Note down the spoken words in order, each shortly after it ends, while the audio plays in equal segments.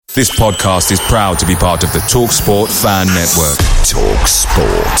This podcast is proud to be part of the TalkSport Fan Network.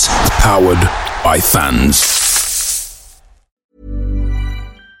 TalkSport. Powered by fans.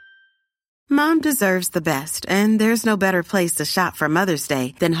 Mom deserves the best, and there's no better place to shop for Mother's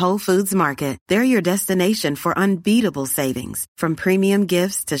Day than Whole Foods Market. They're your destination for unbeatable savings, from premium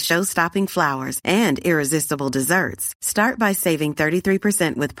gifts to show-stopping flowers and irresistible desserts. Start by saving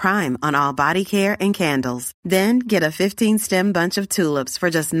 33% with Prime on all body care and candles. Then get a 15-stem bunch of tulips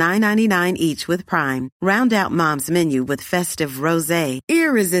for just $9.99 each with Prime. Round out Mom's menu with festive rosé,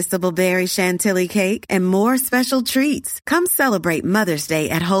 irresistible berry chantilly cake, and more special treats. Come celebrate Mother's Day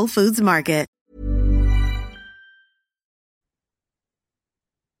at Whole Foods Market.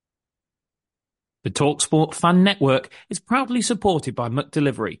 The TalkSport Fan Network is proudly supported by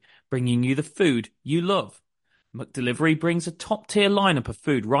McDelivery, bringing you the food you love. McDelivery brings a top-tier lineup of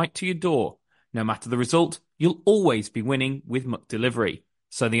food right to your door. No matter the result, you'll always be winning with McDelivery.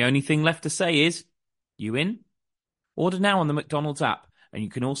 So the only thing left to say is, you in? Order now on the McDonald's app, and you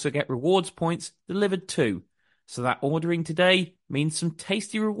can also get rewards points delivered too. So that ordering today means some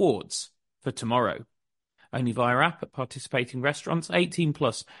tasty rewards for tomorrow. Only via app at participating restaurants. 18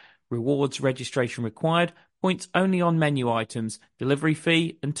 plus. Rewards registration required. Points only on menu items. Delivery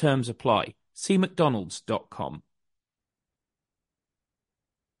fee and terms apply. See mcdonalds.com.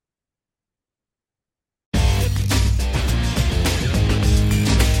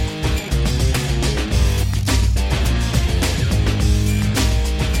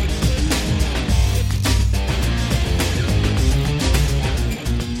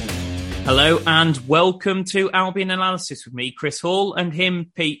 Hello and welcome to Albion Analysis with me, Chris Hall, and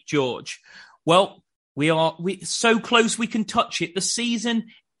him, Pete George. Well, we're so close we can touch it. The season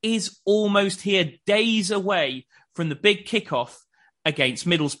is almost here, days away from the big kickoff against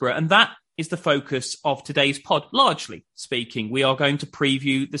Middlesbrough, and that is the focus of today's pod. Largely speaking, we are going to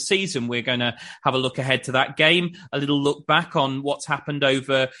preview the season. We're going to have a look ahead to that game, a little look back on what's happened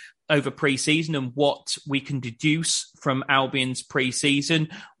over pre-season and what we can deduce from Albion's pre-season,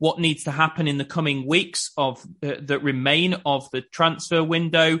 what needs to happen in the coming weeks that remain of the transfer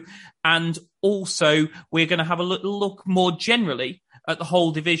window. And also we're going to have a little look more generally at the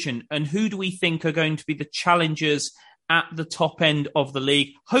whole division and who do we think are going to be the challengers at the top end of the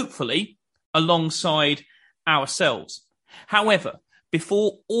league, hopefully alongside ourselves. However,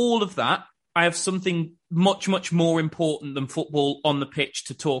 before all of that, I have something much, much more important than football on the pitch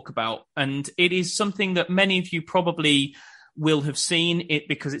to talk about. And it is something that many of you probably will have seen it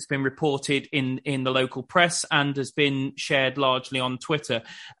because it's been reported in the local press and has been shared largely on Twitter.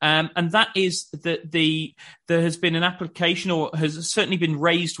 And that is that there has been an application or has certainly been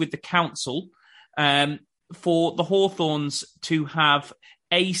raised with the council for the Hawthorns to have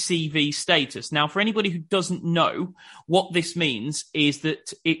ACV status. Now, for anybody who doesn't know, what this means is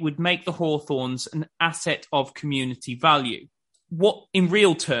that it would make the Hawthorns an asset of community value. What, in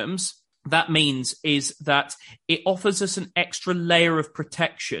real terms, that means is that it offers us an extra layer of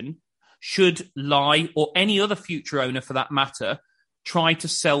protection should Lie or any other future owner, for that matter, try to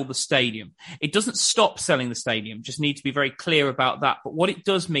sell the stadium. It doesn't stop selling the stadium, just need to be very clear about that. But what it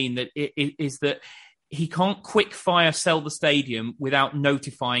does mean that is that he can't quick fire sell the stadium without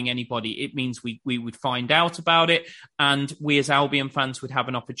notifying anybody. It means we would find out about it and we as Albion fans would have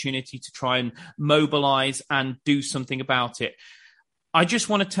an opportunity to try and mobilise and do something about it. I just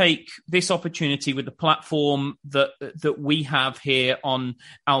want to take this opportunity with the platform that we have here on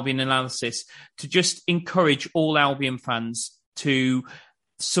Albion Analysis to just encourage all Albion fans to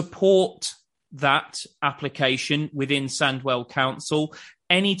support that application within Sandwell Council.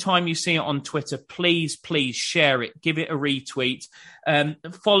 Anytime you see it on Twitter, please share it. Give it a retweet.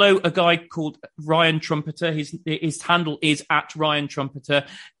 Follow a guy called Ryan Trumpeter. His handle is @RyanTrumpeter.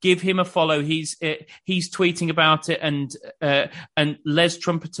 Give him a follow. He's tweeting about it. And Les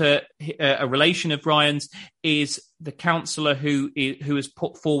Trumpeter, a relation of Ryan's, is the councillor who has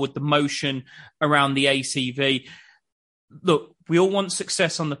put forward the motion around the ACV. Look, we all want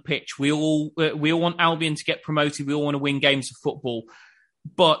success on the pitch. We all want Albion to get promoted. We all want to win games of football.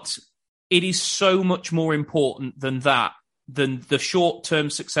 But it is so much more important than that, than the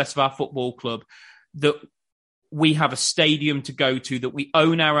short-term success of our football club, that we have a stadium to go to, that we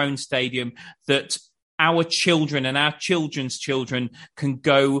own our own stadium, that our children and our children's children can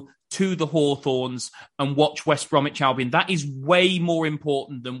go to the Hawthorns and watch West Bromwich Albion. That is way more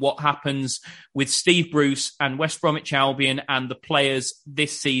important than what happens with Steve Bruce and West Bromwich Albion and the players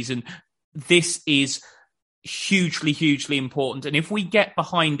this season. This is hugely, hugely important. And if we get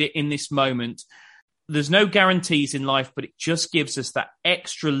behind it in this moment, there's no guarantees in life, but it just gives us that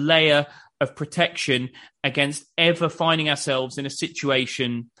extra layer of protection against ever finding ourselves in a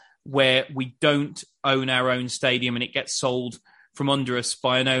situation where we don't own our own stadium and it gets sold from under us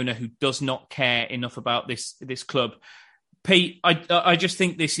by an owner who does not care enough about this club. Pete, I just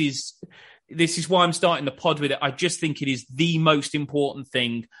think this is why I'm starting the pod with it. I just think it is the most important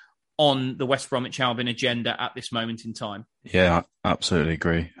thing on the West Bromwich Albion agenda at this moment in time. Yeah, I absolutely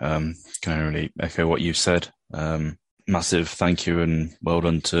agree. Can only echo what you've said. Massive thank you and well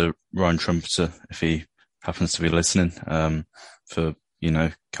done to Ryan Trumpeter, if he happens to be listening, for,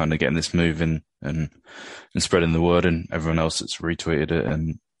 kind of getting this moving and spreading the word, and everyone else that's retweeted it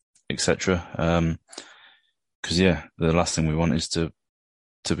and etc. Because the last thing we want is to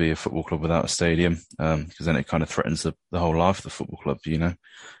be a football club without a stadium, because then it kind of threatens the whole life of the football club.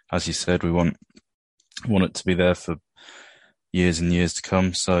 As you said, we want it to be there for years and years to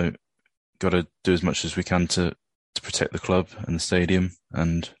come. So, got to do as much as we can to protect the club and the stadium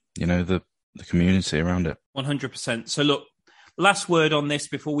and the community around it. 100%. So, look, last word on this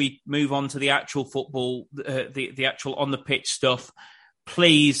before we move on to the actual football, the actual on the pitch stuff.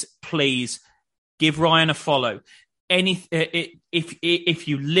 Please give Ryan a follow. If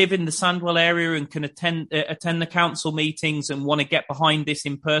you live in the Sandwell area and can attend the council meetings and want to get behind this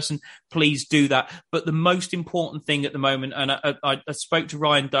in person, please do that. But the most important thing at the moment, and I spoke to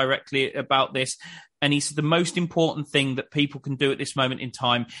Ryan directly about this, and he said the most important thing that people can do at this moment in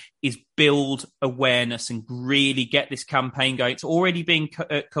time is build awareness and really get this campaign going. It's already being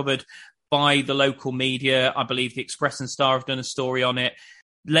covered by the local media. I believe the Express and Star have done a story on it.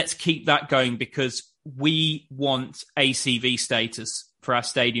 Let's keep that going, because we want ACV status for our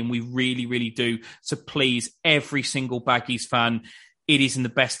stadium. We really, really do. So please, every single Baggies fan, it is in the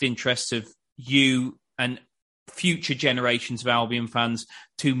best interests of you and future generations of Albion fans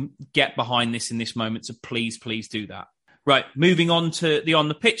to get behind this in this moment. So please do that. Right, moving on to the on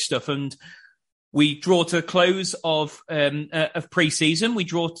the pitch stuff, and we draw to a close of pre-season. We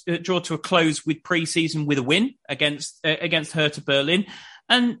draw to a close with pre-season with a win against Hertha Berlin.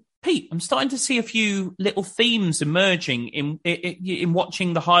 And Pete, I'm starting to see a few little themes emerging in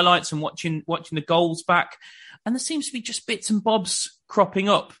watching the highlights and watching the goals back, and there seems to be just bits and bobs cropping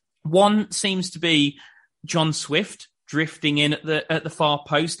up. One seems to be John Swift drifting in at the far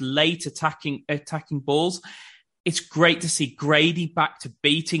post, late attacking balls. It's great to see Grady back to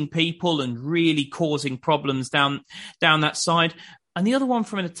beating people and really causing problems down that side. And the other one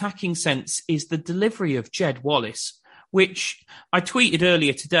from an attacking sense is the delivery of Jed Wallace, which I tweeted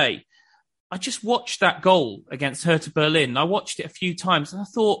earlier today. I just watched that goal against Hertha Berlin. I watched it a few times and I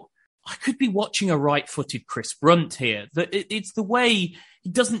thought, I could be watching a right-footed Chris Brunt here. It's the way he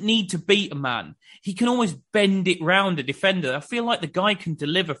doesn't need to beat a man. He can almost bend it round a defender. I feel like the guy can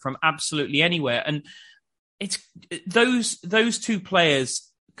deliver from absolutely anywhere. And it's those two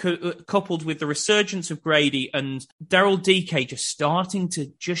players coupled with the resurgence of Grady and Daryl DK just starting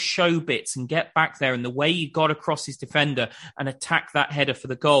to just show bits and get back there, and the way he got across his defender and attack that header for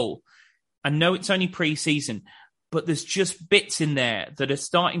the goal. I know it's only pre-season, but there's just bits in there that are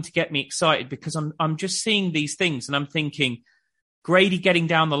starting to get me excited, because I'm just seeing these things and I'm thinking, Grady getting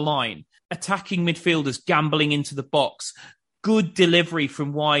down the line, attacking midfielders, gambling into the box, good delivery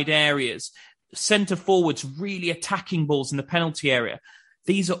from wide areas, centre forwards really attacking balls in the penalty area.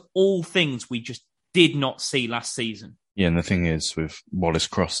 These are all things we just did not see last season. Yeah, and the thing is, with Wallace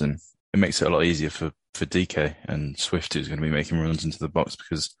crossing, it makes it a lot easier for DK and Swift, who's going to be making runs into the box,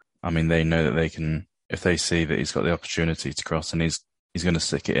 because, they know that they can, if they see that he's got the opportunity to cross, and he's going to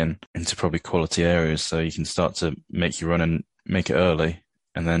stick it into probably quality areas, so you can start to make your run and make it early,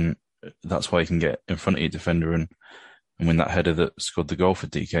 and then that's why you can get in front of your defender and win that header that scored the goal for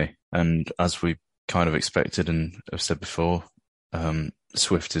DK. And as we kind of expected and have said before,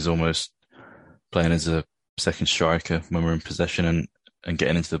 Swift is almost playing as a second striker when we're in possession and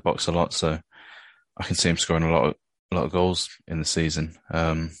getting into the box a lot. So I can see him scoring a lot of goals in the season.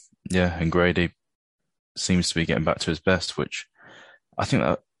 And Grady seems to be getting back to his best, which I think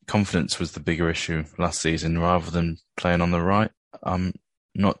that confidence was the bigger issue last season rather than playing on the right. I'm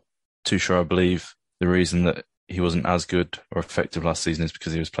not too sure I believe the reason that he wasn't as good or effective last season is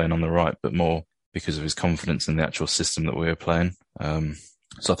because he was playing on the right, but more because of his confidence in the actual system that we were playing.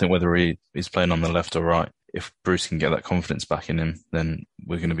 So I think whether he's playing on the left or right, if Bruce can get that confidence back in him, then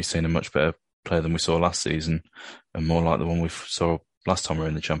we're going to be seeing a much better player than we saw last season, and more like the one we saw last time we were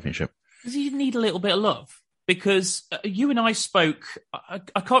in the Championship. Does he need a little bit of love? Because you and I spoke, I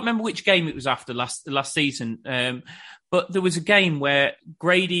can't remember which game it was after last season, but there was a game where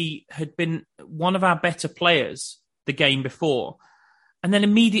Grady had been one of our better players the game before, and then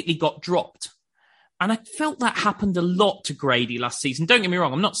immediately got dropped. And I felt that happened a lot to Grady last season. Don't get me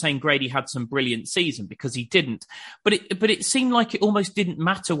wrong. I'm not saying Grady had some brilliant season because he didn't, but it seemed like it almost didn't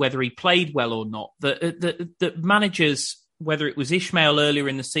matter whether he played well or not. The managers, whether it was Ishmael earlier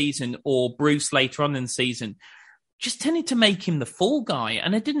in the season or Bruce later on in the season, just tended to make him the fall guy.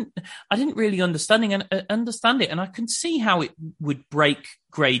 And I didn't really understand it. And I can see how it would break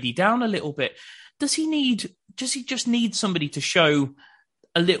Grady down a little bit. Does he just need somebody to show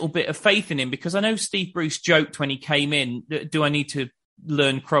a little bit of faith in him? Because I know Steve Bruce joked when he came in, do I need to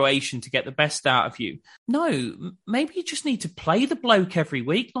learn Croatian to get the best out of you? No, maybe you just need to play the bloke every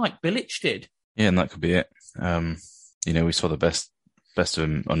week like Bilic did. Yeah, and that could be it. We saw the best of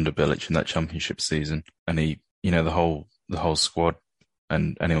him under Bilic in that championship season. And he, the whole squad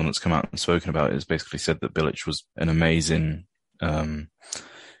and anyone that's come out and spoken about it has basically said that Bilic was an amazing man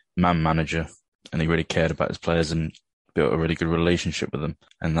manager, and he really cared about his players and built a really good relationship with them,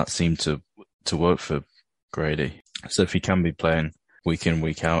 and that seemed to work for Grady. So if he can be playing week in,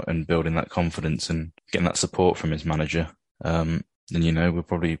 week out and building that confidence and getting that support from his manager, then, we'll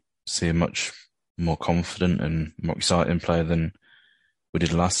probably see a much more confident and more exciting player than we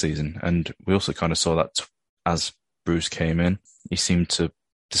did last season. And we also kind of saw that as Bruce came in, he seemed to,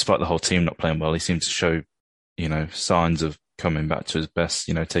 despite the whole team not playing well, he seemed to show, signs of coming back to his best,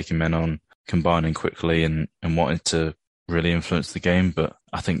 taking men on, combining quickly and wanting to really influence the game. But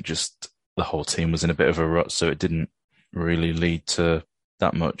I think just the whole team was in a bit of a rut, so it didn't really lead to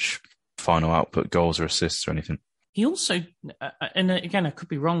that much final output, goals or assists or anything. He also, and again, I could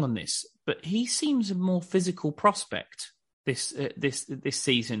be wrong on this, but he seems a more physical prospect this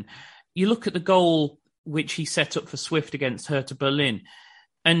season. You look at the goal which he set up for Swift against Hertha Berlin,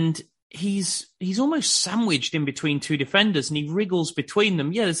 and he's almost sandwiched in between two defenders, and he wriggles between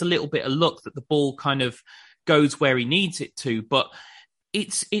them. Yeah, there's a little bit of luck that the ball kind of goes where he needs it to, but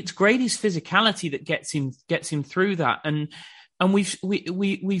it's Grady's physicality that gets him through that, and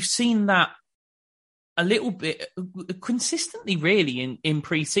we've seen that a little bit consistently, really, in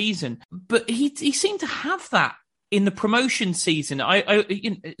pre-season. But he seemed to have that in the promotion season.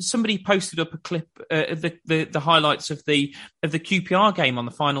 Somebody posted up a clip, the highlights of the QPR game on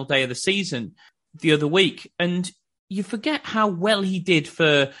the final day of the season the other week, and you forget how well he did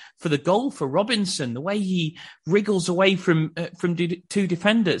for the goal for Robinson, the way he wriggles away from two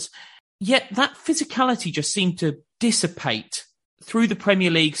defenders. Yet that physicality just seemed to dissipate through the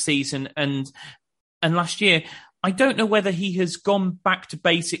Premier League season and last year. I don't know whether he has gone back to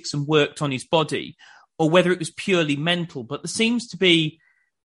basics and worked on his body, or whether it was purely mental. But there seems to be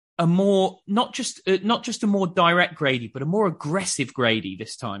a more not just a more direct Grady, but a more aggressive Grady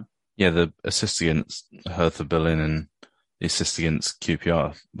this time. Yeah, the assist against Hertha Berlin and the assist against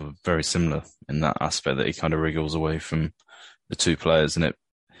QPR were very similar in that aspect, that he kind of wriggles away from the two players, and it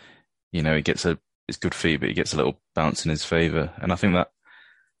gets it's good feet, but he gets a little bounce in his favour. And I think that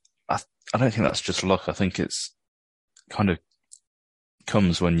I don't think that's just luck. I think it's kind of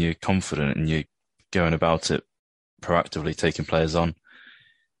comes when you're confident and you're going about it proactively, taking players on.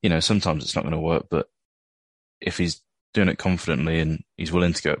 Sometimes it's not going to work, but if he's doing it confidently and he's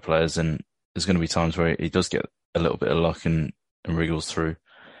willing to go at players, then there's going to be times where he does get a little bit of luck and wriggles through.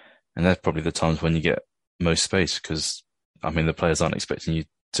 And that's probably the times when you get most space, because, the players aren't expecting you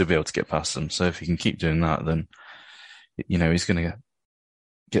to be able to get past them. So if he can keep doing that, then, he's going to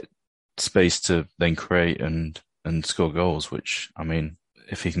get space to then create and score goals, which,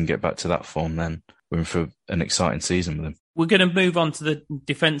 if he can get back to that form, then we're in for an exciting season with him. We're going to move on to the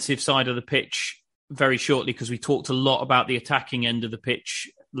defensive side of the pitch very shortly, because we talked a lot about the attacking end of the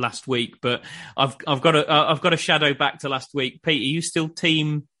pitch last week. But I've got a shadow back to last week. Pete, are you still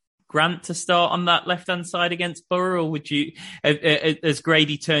team Grant to start on that left-hand side against Borough, or would you, has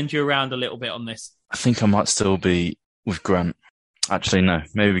Grady turned you around a little bit on this? I think I might still be with Grant. Actually, no,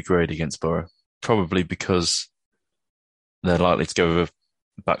 maybe Grady against Borough. Probably because they're likely to go with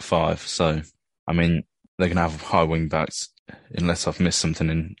a back five. So, they're going to have high wing backs. Unless I've missed something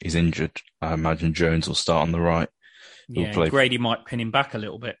and he's injured, I imagine Jones will start on the right. Yeah, Grady might pin him back a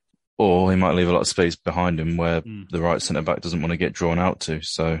little bit. Or he might leave a lot of space behind him where the right centre-back doesn't want to get drawn out to.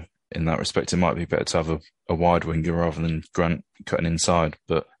 So in that respect, it might be better to have a wide winger rather than Grant cutting inside.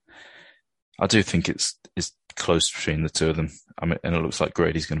 But I do think it's close between the two of them. And it looks like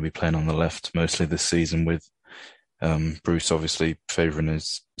Grady's going to be playing on the left mostly this season, with Bruce obviously favouring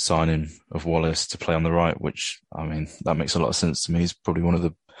his signing of Wallace to play on the right, which, that makes a lot of sense to me. He's probably one of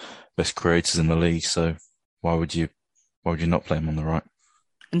the best creators in the league, so why would you not play him on the right?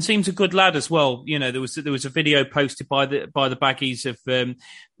 And seems a good lad as well. You know, there was a video posted by the Baggies of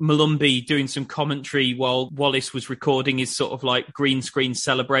Malumbi doing some commentary while Wallace was recording his sort of like green screen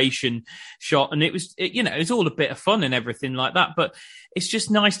celebration shot, and it was all a bit of fun and everything like that. But it's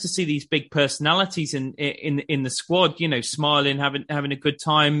just nice to see these big personalities in the squad. You know, smiling, having a good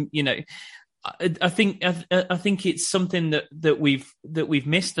time. You know, I think it's something that we've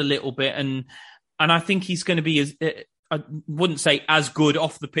missed a little bit, and I think he's going to be as. I wouldn't say as good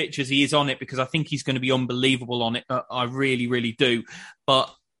off the pitch as he is on it, because I think he's going to be unbelievable on it. I really, really do. But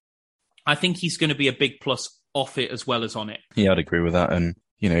I think he's going to be a big plus off it as well as on it. Yeah, I'd agree with that. And,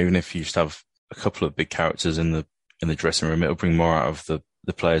 you know, even if you just have a couple of big characters in the dressing room, it'll bring more out of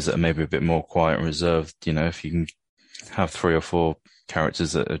the players that are maybe a bit more quiet and reserved. You know, if you can have 3 or 4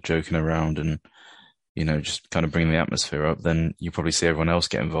 characters that are joking around and, you know, just kind of bring the atmosphere up, then you probably see everyone else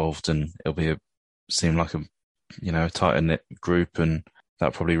get involved, and it'll seem like a tighter knit group, and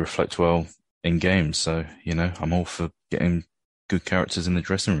that probably reflects well in games. So, you know, I'm all for getting good characters in the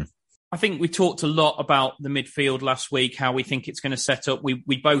dressing room. I think we talked a lot about the midfield last week, how we think it's going to set up.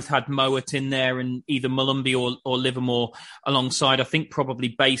 We both had Mowat in there and either Mulumby or Livermore alongside. I think probably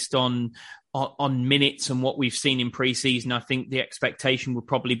based on minutes and what we've seen in pre-season, I think the expectation would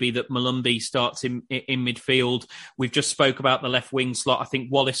probably be that Mulumby starts in midfield. We've just spoke about the left wing slot. I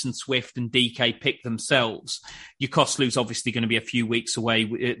think Wallace and Swift and DK pick themselves. Yokoslu's obviously going to be a few weeks away.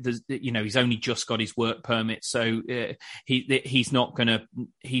 He's only just got his work permit, so he's not going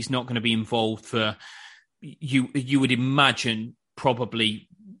to be involved for. You would imagine probably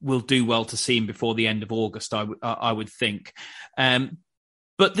will do well to see him before the end of August. I would think.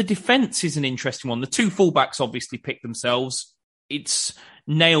 But the defence is an interesting one. The 2 fullbacks obviously pick themselves. It's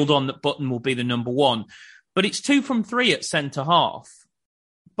nailed on that Button will be the number 1. But it's 2 from 3 at centre-half.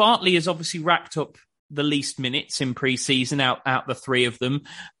 Bartley has obviously racked up the least minutes in pre-season out the 3 of them.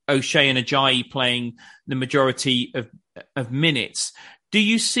 O'Shea and Ajayi playing the majority of minutes. Do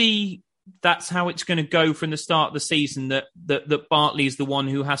you see that's how it's going to go from the start of the season, that Bartley is the one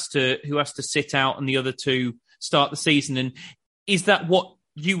who has to sit out and the other 2 start the season? And is that what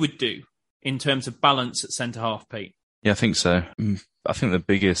you would do in terms of balance at centre-half, Pete? Yeah, I think so. I think the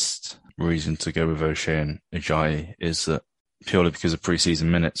biggest reason to go with O'Shea and Ajayi is that purely because of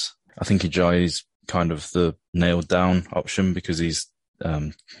pre-season minutes. I think Ajayi's kind of the nailed-down option because he's,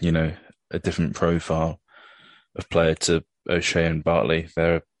 a different profile of player to O'Shea and Bartley.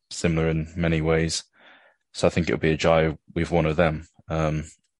 They're similar in many ways. So I think it'll be Ajayi with one of them. And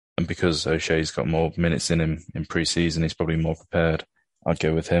because O'Shea's got more minutes in him in pre-season, he's probably more prepared. I'd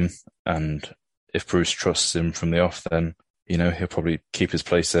go with him. And if Bruce trusts him from the off, then, he'll probably keep his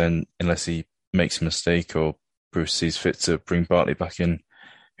place there unless he makes a mistake or Bruce sees fit to bring Bartley back in,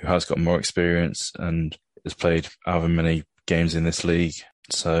 who has got more experience and has played however many games in this league.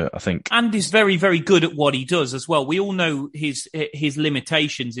 So I think... And is very, very good at what he does as well. We all know his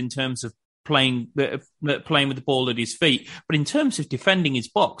limitations in terms of playing with the ball at his feet. But in terms of defending his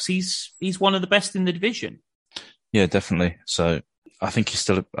box, he's one of the best in the division. Yeah, definitely. So I think he's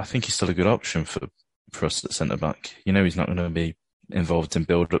still a good option for us at centre back. He's not going to be involved in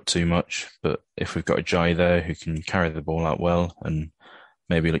build up too much, but if we've got a Jai there who can carry the ball out well, and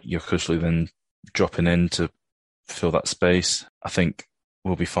maybe like Yokoslu then dropping in to fill that space, I think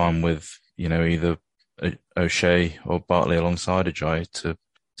we'll be fine with either O'Shea or Bartley alongside a Jai to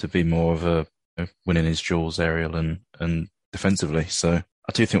be more of a winning his duels aerial and defensively. So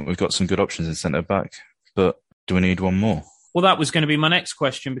I do think we've got some good options in centre back, but do we need one more? Well, that was going to be my next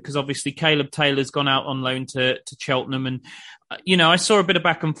question, because obviously Caleb Taylor's gone out on loan to Cheltenham, and I saw a bit of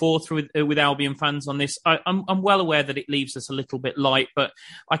back and forth with Albion fans on this. I'm well aware that it leaves us a little bit light, but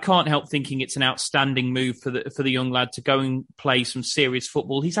I can't help thinking it's an outstanding move for the young lad to go and play some serious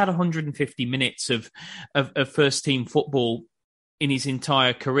football. He's had 150 minutes of first team football in his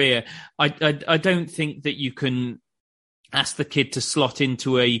entire career. I don't think that you can ask the kid to slot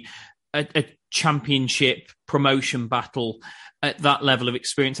into a championship promotion battle at that level of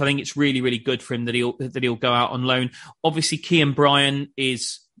experience. I think it's really, really good for him that he'll go out on loan. Obviously, Kean Bryan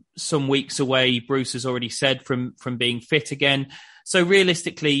is some weeks away, Bruce has already said, from being fit again. So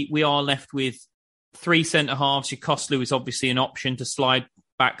realistically, we are left with 3 centre-halves. Yokoslu is obviously an option to slide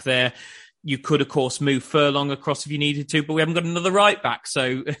back there. You could, of course, move Furlong across if you needed to, but we haven't got another right back.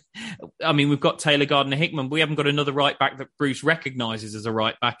 So, I mean, we've got Taylor Gardner-Hickman, but we haven't got another right back that Bruce recognises as a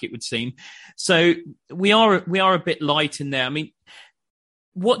right back, it would seem. So we are a bit light in there. I mean,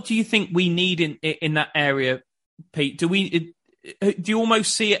 what do you think we need in that area, Pete? Do you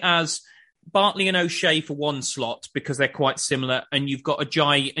almost see it as Bartley and O'Shea for one slot because they're quite similar, and you've got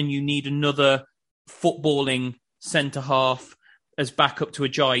Ajayi and you need another footballing centre-half as backup to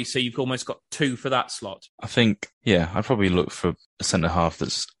Ajayi, so you've almost got two for that slot? I think, I'd probably look for a centre-half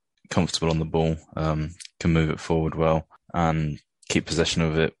that's comfortable on the ball, can move it forward well and keep possession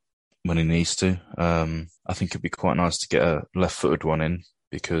of it when he needs to. I think it'd be quite nice to get a left-footed one in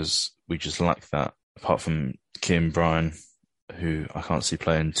because we just lack that. Apart from Kim Bryan, who I can't see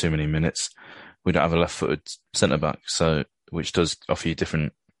playing too many minutes, we don't have a left-footed centre-back, so which does offer you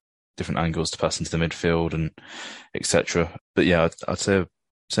different angles to pass into the midfield and etc. But yeah, I'd say a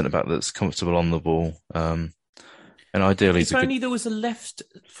centre-back that's comfortable on the ball. And ideally, if only there was a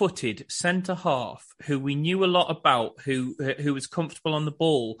left-footed centre-half who we knew a lot about, who was comfortable on the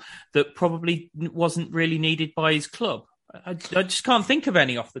ball, that probably wasn't really needed by his club. I just can't think of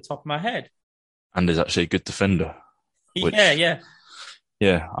any off the top of my head. And is actually a good defender. Yeah.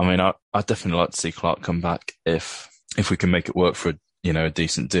 I mean, I'd definitely like to see Clark come back if we can make it work for a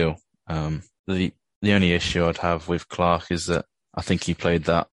decent deal. The only issue I'd have with Clark is that I think he played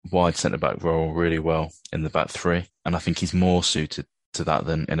that wide centre-back role really well in the back three, and I think he's more suited to that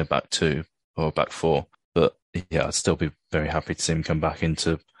than in a back two or a back four. But yeah, I'd still be very happy to see him come back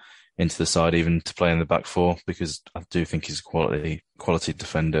into the side, even to play in the back four, because I do think he's a quality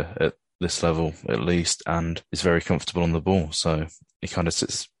defender at this level at least, and is very comfortable on the ball. So he kind of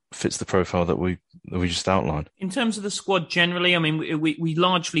fits the profile that we just outlined. In terms of the squad generally, I mean, we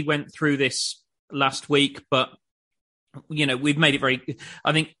largely went through this last week, but we've made it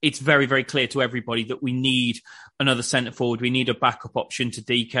I think it's very, very clear to everybody that we need another centre forward. We need a backup option to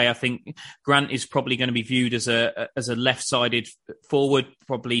DK. I think Grant is probably going to be viewed as a left-sided forward,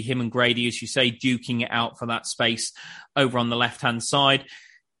 probably him and Grady, as you say, duking it out for that space over on the left-hand side.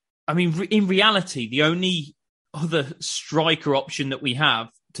 I mean, in reality, the only other striker option that we have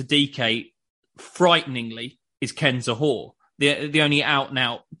to DK, frighteningly, is Ken Zahor, the only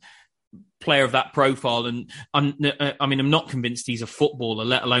out-and-out player of that profile. And I'm not convinced he's a footballer,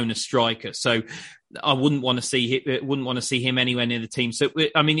 let alone a striker. So I wouldn't want to see him anywhere near the team. So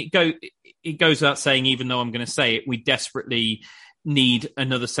I mean, it goes without saying, even though I'm going to say it, we desperately need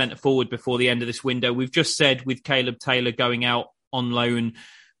another centre forward before the end of this window. We've just said with Caleb Taylor going out on loan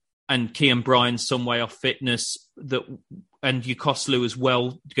and Kian Bryan some way off fitness, and Yukoslu as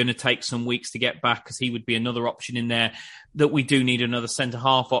well, going to take some weeks to get back because he would be another option in there, that we do need another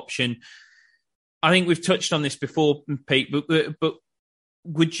centre-half option. I think we've touched on this before, Pete, but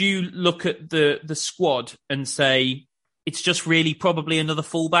would you look at the squad and say it's just really probably another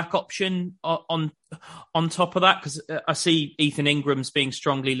fullback option on top of that? Because I see Ethan Ingram's being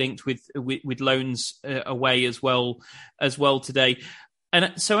strongly linked with loans away as well today.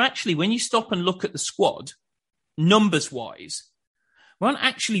 And so actually, when you stop and look at the squad, numbers-wise, we aren't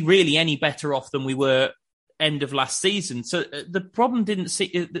actually really any better off than we were end of last season. So the problem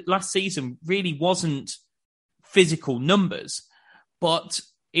last season really wasn't physical numbers, but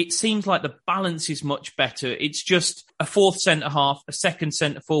it seems like the balance is much better. It's just a fourth centre-half, a second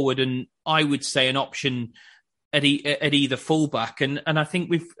centre-forward, and I would say an option at either fullback, and I think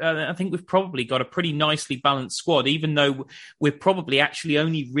we've probably got a pretty nicely balanced squad, even though we're probably actually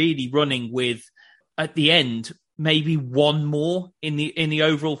only really running with, at the end, maybe one more in the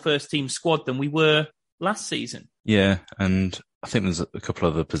overall first team squad than we were last season. Yeah, and I think there's a couple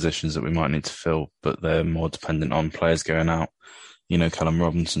of other positions that we might need to fill, but they're more dependent on players going out. Callum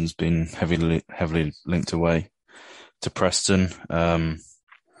Robinson's been heavily linked away to Preston.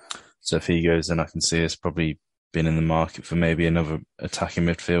 So if he goes, then I can see us probably being in the market for maybe another attacking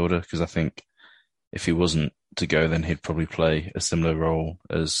midfielder, because I think if he wasn't to go, then he'd probably play a similar role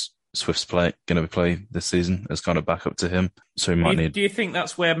as Swift's going to play this season as kind of backup to him. So he might need. Do you think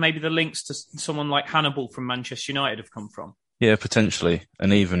that's where maybe the links to someone like Hannibal from Manchester United have come from? Yeah, potentially.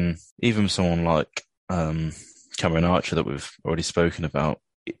 And even someone like Cameron Archer that we've already spoken about,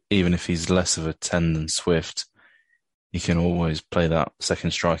 even if he's less of a 10 than Swift, he can always play that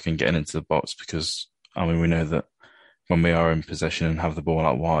second striker and get into the box, because we know that when we are in possession and have the ball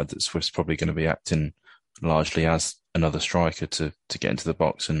out wide, that Swift's probably going to be acting largely as another striker to get into the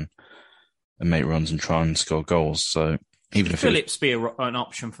box and make runs and try and score goals. So even if Phillips be an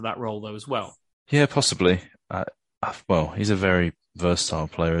option for that role though as well? Yeah, possibly. Well, he's a very versatile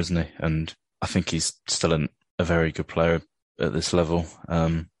player, isn't he? And I think he's still a very good player at this level.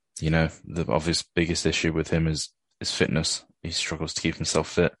 The obvious biggest issue with him is fitness. He struggles to keep himself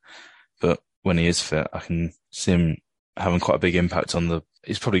fit, but when he is fit, I can see him having quite a big impact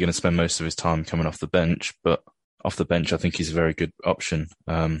he's probably going to spend most of his time coming off the bench, but off the bench, I think he's a very good option.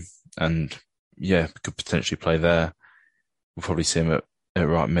 And yeah, could potentially play there. We'll probably see him at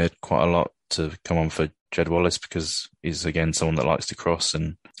right mid quite a lot to come on for Jed Wallace, because he's again someone that likes to cross.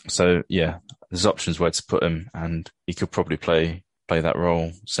 And so, yeah, there's options where to put him, and he could probably play that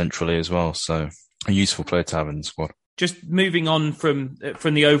role centrally as well. So a useful player to have in the squad. Just moving on from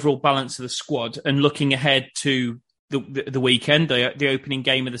the overall balance of the squad and looking ahead to the weekend, the opening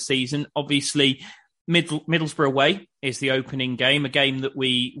game of the season. Obviously, Middlesbrough away is the opening game, a game that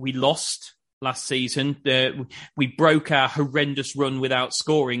we lost last season. We broke our horrendous run without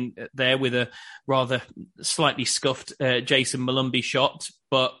scoring there with a rather slightly scuffed Jason Malumbi shot,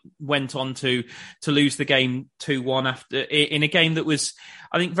 but went on to lose the game 2-1 after in a game that was,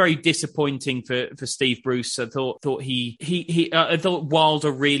 I think, very disappointing for Steve Bruce. I thought I thought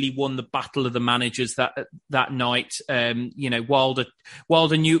Wilder really won the battle of the managers that night.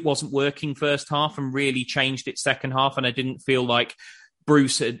 Wilder knew it wasn't working first half and really changed it second half, and I didn't feel like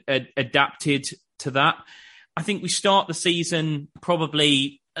Bruce had adapted to that. I think we start the season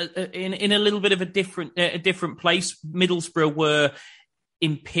probably in a little bit of a different place. Middlesbrough were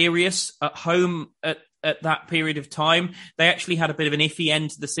imperious at home at that period of time. They actually had a bit of an iffy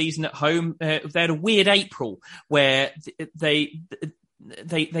end to the season at home. They had a weird April where they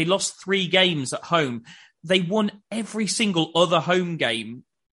lost 3 games at home. They won every single other home game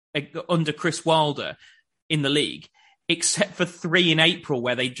under Chris Wilder in the league, except for 3 in April,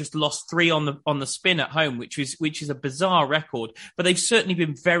 where they just lost 3 on the spin at home, which is a bizarre record. But they've certainly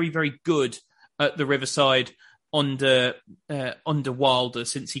been very, very good at the Riverside under Wilder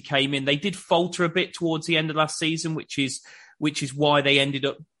since he came in. They did falter a bit towards the end of last season, which is why they ended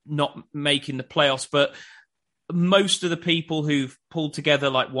up not making the playoffs. But most of the people who've pulled together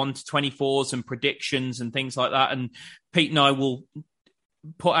like 1-24s and predictions and things like that, and Pete and I will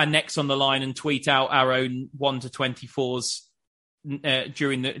put our necks on the line and tweet out our own 1-24s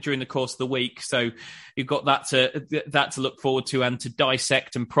during the course of the week. So you've got that to look forward to and to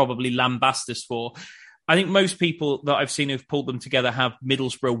dissect and probably lambast us for. I think most people that I've seen who've pulled them together have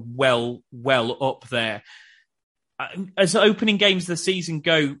Middlesbrough well up there. As opening games of the season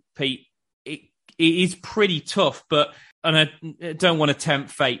go, Pete, it is pretty tough, and I don't want to tempt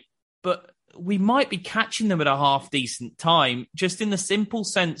fate, but we might be catching them at a half-decent time, just in the simple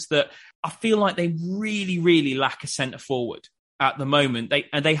sense that I feel like they really, really lack a centre-forward at the moment.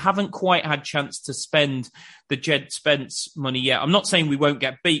 They haven't quite had chance to spend the Jed Spence money yet. I'm not saying we won't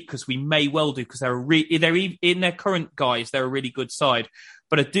get beat, because we may well do, because they're in their current guys, they're a really good side.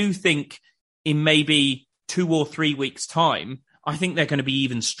 But I do think in maybe 2 or 3 weeks' time, I think they're going to be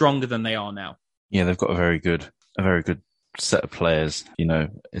even stronger than they are now. Yeah, they've got a very good set of players.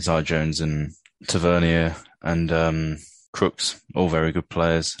 Isaiah Jones and Tavernier and Crooks, all very good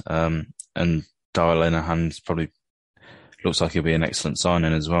players. And Dara Lenihan's probably looks like he'll be an excellent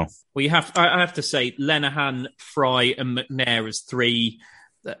signing as well. Well, I have to say, Lenihan, Fry, and McNair as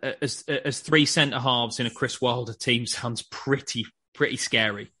three centre halves in a Chris Wilder team sounds pretty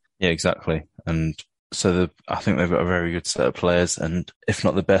scary. Yeah, exactly. And so I think they've got a very good set of players, and if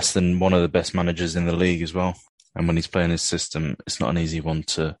not the best, then one of the best managers in the league as well. And when he's playing his system, it's not an easy one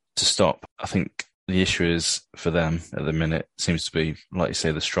to stop. I think the issue is for them at the minute seems to be, like you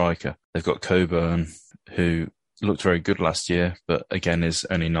say, the striker. They've got Coburn, who looked very good last year, but again is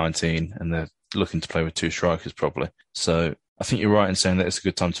only 19, and they're looking to play with 2 strikers probably. So I think you're right in saying that it's a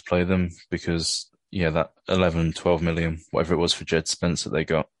good time to play them, because that 11, 12 million, whatever it was for Jed Spence that they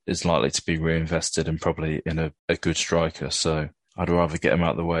got, is likely to be reinvested and probably in a good striker. So I'd rather get them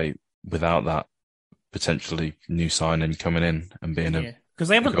out of the way without that potentially new signing coming in and being because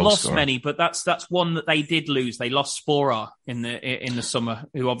they haven't lost many, but that's one that they did lose. They lost Sporar in the summer,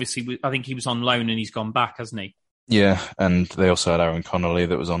 who obviously I think he was on loan and he's gone back, hasn't he? Yeah, and they also had Aaron Connolly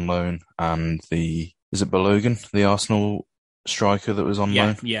that was on loan, and is it Balogun, the Arsenal striker that was on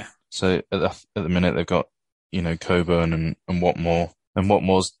loan? Yeah. So at the minute they've got Coburn and Watmore. And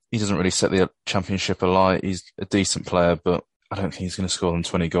Watmore's, he doesn't really set the championship alight. He's a decent player, but I don't think he's going to score them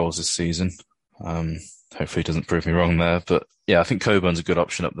 20 goals this season. Hopefully he doesn't prove me wrong there. But yeah, I think Coburn's a good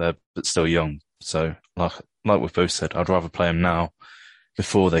option up there, but still young. So like we've both said, I'd rather play him now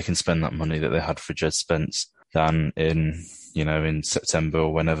before they can spend that money that they had for Jed Spence than in September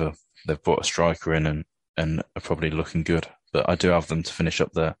or whenever they've brought a striker in and are probably looking good. But I do have them to finish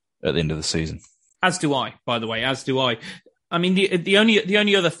up there at the end of the season. As do I, by the way, as do I. I mean, the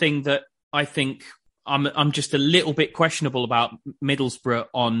only other thing that I think I'm just a little bit questionable about Middlesbrough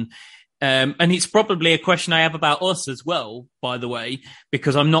on, and it's probably a question I have about us as well, by the way,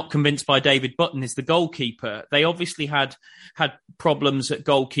 because I'm not convinced by David Button is the goalkeeper. They obviously had problems at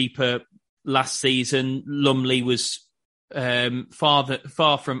goalkeeper last season. Lumley was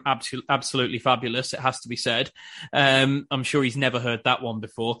far from absolutely fabulous, it has to be said. I'm sure he's never heard that one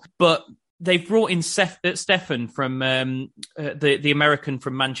before, but they've brought in Stefan from the American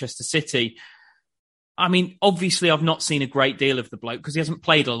from Manchester City, I mean, obviously, I've not seen a great deal of the bloke because he hasn't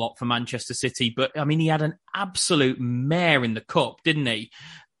played a lot for Manchester City. But I mean, he had an absolute mare in the cup, didn't he?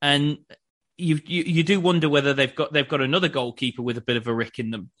 And you do wonder whether they've got another goalkeeper with a bit of a rick in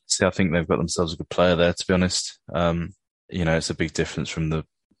them. See, I think they've got themselves a good player there, to be honest. It's a big difference from the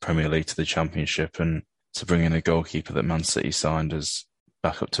Premier League to the Championship, and to bring in a goalkeeper that Man City signed as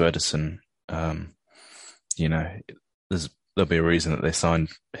backup to Edison. There'll be a reason that they signed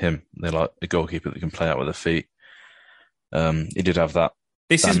him. They're like a goalkeeper that can play out with their feet. He did have that.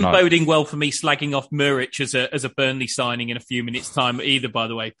 This isn't boding well for me slagging off Muric as a Burnley signing in a few minutes' time either, by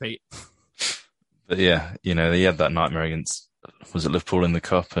the way, Pete. But yeah, they had that nightmare against, was it Liverpool in the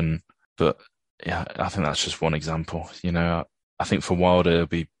Cup? But yeah, I think that's just one example. I think for Wilder, he'll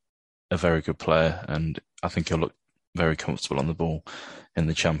be a very good player, and I think he'll look very comfortable on the ball in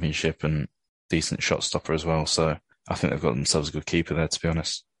the Championship and decent shot stopper as well. So I think they've got themselves a good keeper there, to be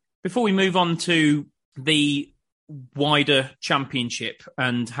honest. Before we move on to the wider Championship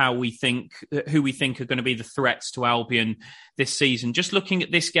and who we think are going to be the threats to Albion this season, just looking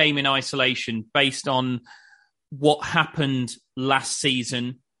at this game in isolation, based on what happened last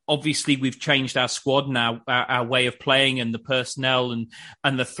season. Obviously, we've changed our squad now, our way of playing and the personnel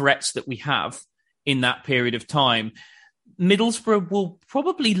and the threats that we have in that period of time. Middlesbrough will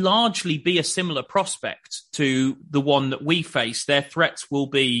probably largely be a similar prospect to the one that we face. Their threats will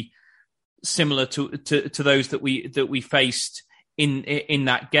be similar to those that we faced in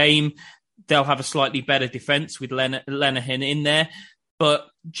that game. They'll have a slightly better defence with Lenihan in there, but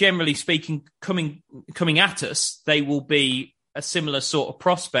generally speaking, coming at us, they will be a similar sort of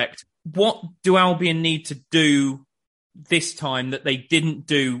prospect. What do Albion need to do this time that they didn't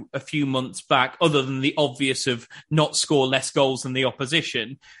do a few months back, other than the obvious of not score less goals than the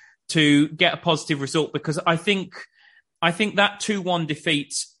opposition, to get a positive result? Because I think that 2-1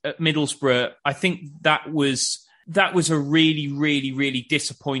 defeat at Middlesbrough, I think that was a really, really, really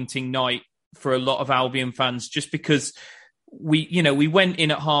disappointing night for a lot of Albion fans, just because we went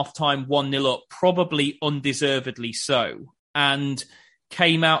in at half-time 1-0 up, probably undeservedly so, and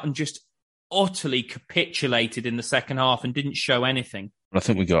came out and just utterly capitulated in the second half and didn't show anything. I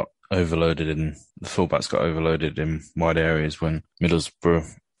think we got overloaded the fullbacks got overloaded in wide areas when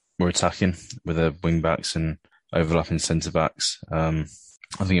Middlesbrough were attacking with their wing-backs and overlapping centre-backs. I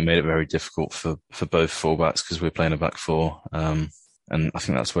think it made it very difficult for both fullbacks because we're playing a back four. And I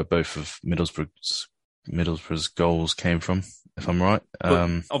think that's where both of Middlesbrough's goals came from, if I'm right.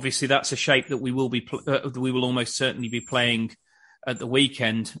 Obviously, that's a shape that we will almost certainly be playing at the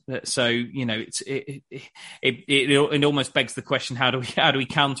weekend. So it almost begs the question: how do we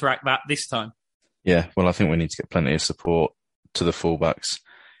counteract that this time? Yeah, well, I think we need to get plenty of support to the fullbacks,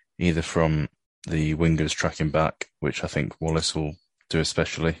 either from the wingers tracking back, which I think Wallace will do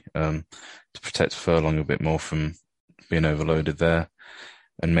especially, to protect Furlong a bit more from being overloaded there,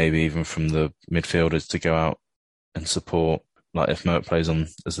 and maybe even from the midfielders to go out and support. Like if Mert plays on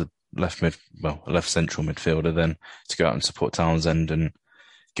as a left central midfielder, then to go out and support Townsend and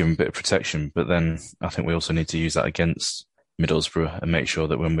give him a bit of protection. But then I think we also need to use that against Middlesbrough and make sure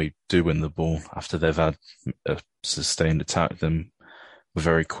that when we do win the ball after they've had a sustained attack, then we're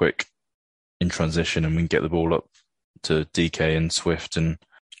very quick in transition and we can get the ball up to DK and Swift and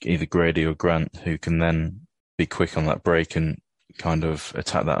either Grady or Grant, who can then be quick on that break and kind of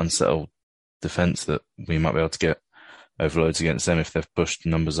attack that unsettled defence that we might be able to get overloads against them if they've pushed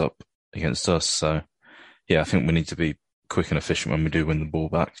numbers up against us. So, yeah, I think we need to be quick and efficient when we do win the ball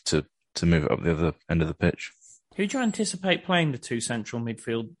back to move it up the other end of the pitch. Who do you anticipate playing the two central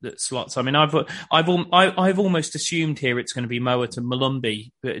midfield slots? I mean, I've almost assumed here it's going to be Mowat and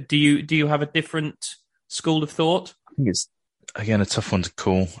Malumbi. But do you have a different school of thought? I think it's again a tough one to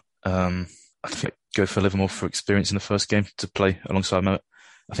call. I think go for Livermore for experience in the first game to play alongside Mowat.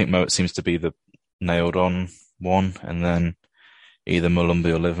 I think Mowat seems to be the nailed on one, and then either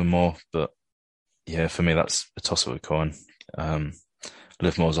Malumbi or Livermore. But yeah, for me, that's a toss of a coin.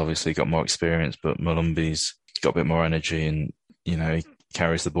 Livermore's obviously got more experience, but Malumbi's got a bit more energy, and he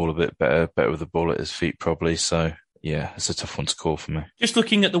carries the ball a bit better with the ball at his feet probably. So yeah, it's a tough one to call for me. Just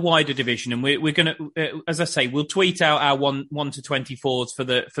looking at the wider division, and we're going to, as I say, we'll tweet out our 1 to 24s for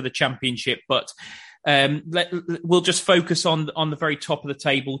the Championship, but we'll just focus on the very top of the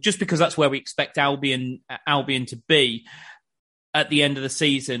table, just because that's where we expect Albion to be at the end of the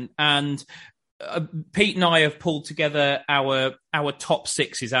season. And Pete and I have pulled together our top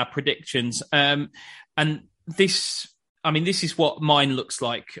sixes, our predictions, and this is what mine looks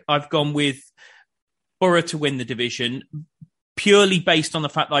like. I've gone with Borough to win the division, purely based on the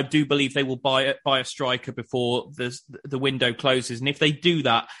fact that I do believe they will buy a striker before the window closes. And if they do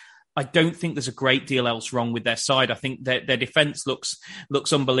that, I don't think there's a great deal else wrong with their side. I think their defence looks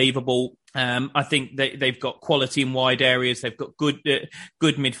unbelievable. I think they've got quality in wide areas. They've got good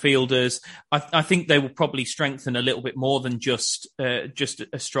midfielders. I think they will probably strengthen a little bit more than just a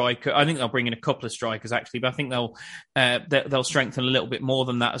striker. I think they'll bring in a couple of strikers actually, but I think they'll strengthen a little bit more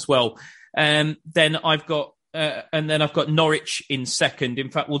than that as well. Then I've got Norwich in second.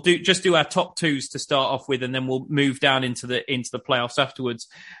 In fact, we'll do our top twos to start off with, and then we'll move down into the playoffs afterwards.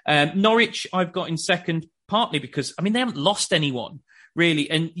 Norwich I've got in second, partly because they haven't lost anyone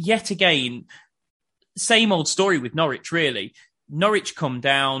really, and yet again, same old story with Norwich. Really, Norwich come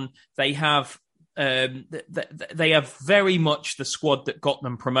down. They have very much the squad that got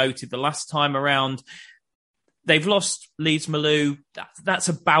them promoted the last time around. They've lost Leeds Malou. That's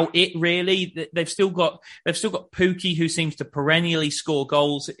about it, really. They've still got Pookie, who seems to perennially score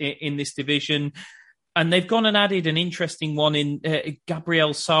goals in this division, and they've gone and added an interesting one in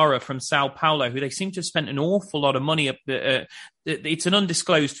Gabriel Sara from Sao Paulo, who they seem to have spent an awful lot of money. It's an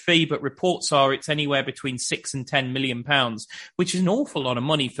undisclosed fee, but reports are it's anywhere between £6 and £10 million, which is an awful lot of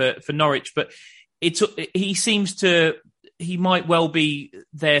money for Norwich. But he might well be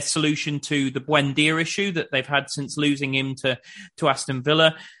their solution to the Buendia issue that they've had since losing him to Aston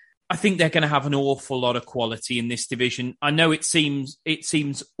Villa. I think they're going to have an awful lot of quality in this division. I know it seems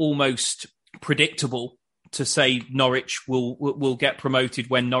almost predictable to say Norwich will get promoted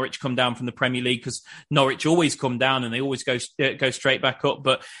when Norwich come down from the Premier League, because Norwich always come down and they always go straight back up.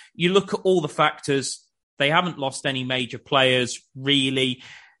 But you look at all the factors, they haven't lost any major players, really.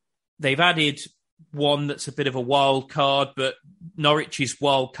 They've added one that's a bit of a wild card, but Norwich's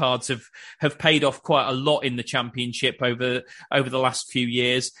wild cards have paid off quite a lot in the Championship over the last few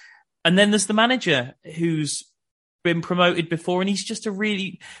years. And then there's the manager who's been promoted before, and he's just a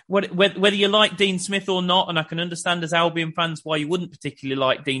really, whether you like Dean Smith or not, and I can understand as Albion fans why you wouldn't particularly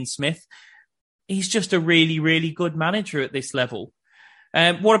like Dean Smith, he's just a really, really good manager at this level.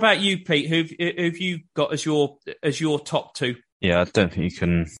 What about you, Pete? Who've you got as your top two? Yeah, I don't think you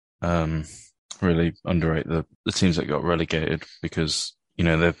can really underrate the teams that got relegated, because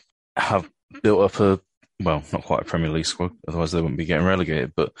they have built up not quite a Premier League squad, otherwise they wouldn't be getting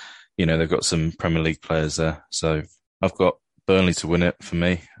relegated, but they've got some Premier League players there. So I've got Burnley to win it for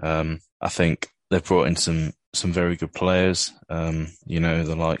me. I think they've brought in some very good players,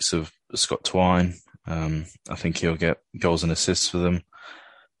 the likes of Scott Twine. I think he'll get goals and assists for them.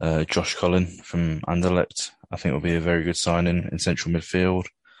 Josh Cullen from Anderlecht, I think will be a very good signing in central midfield.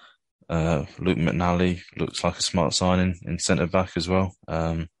 Luke McNally looks like a smart signing in centre-back as well.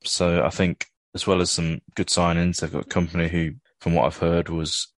 So I think, as well as some good signings, they've got a company who, from what I've heard,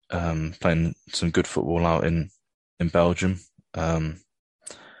 was playing some good football out in Belgium. And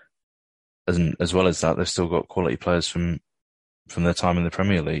as well as that, they've still got quality players from their time in the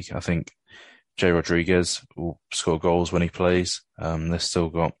Premier League. I think Jay Rodriguez will score goals when he plays. They've still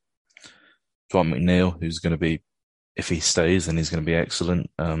got Dwight McNeil, who's going to be, if he stays, then he's going to be excellent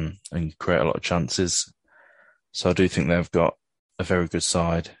and create a lot of chances. So I do think they've got a very good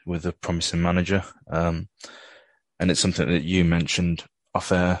side with a promising manager. And it's something that you mentioned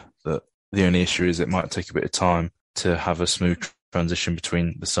off air, that the only issue is it might take a bit of time to have a smooth transition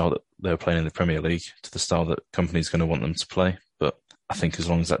between the style that they were playing in the Premier League to the style that company's going to want them to play. But I think as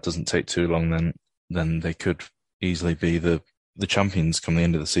long as that doesn't take too long, then they could easily be the champions come the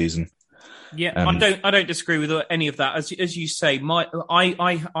end of the season. Yeah, I don't disagree with any of that. As you say,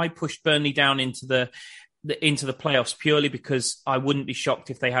 I pushed Burnley down into the playoffs purely because I wouldn't be shocked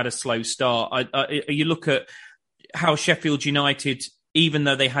if they had a slow start. You look at how Sheffield United, even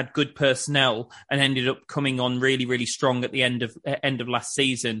though they had good personnel and ended up coming on really, really strong at the end of last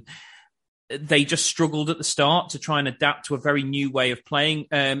season, they just struggled at the start to try and adapt to a very new way of playing.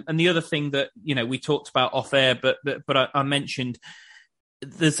 And the other thing that we talked about off air, but I mentioned,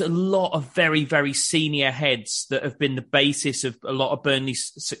 there's a lot of very, very senior heads that have been the basis of a lot of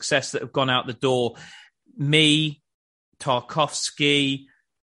Burnley's success that have gone out the door. Me, Tarkowski,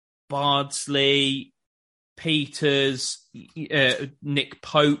 Bardsley, Peters, Nick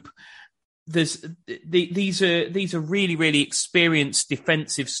Pope. These are really, really experienced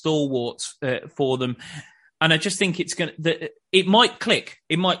defensive stalwarts for them, and I just think it might click.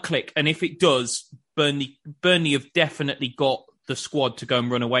 It might click, and if it does, Burnley have definitely got the squad to go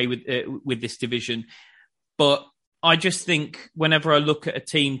and run away with this division. But I just think whenever I look at a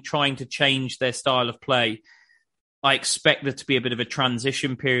team trying to change their style of play, I expect there to be a bit of a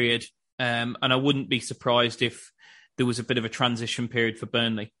transition period, and I wouldn't be surprised if there was a bit of a transition period for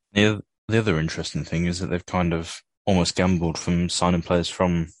Burnley. Yeah, the other interesting thing is that they've kind of almost gambled from signing players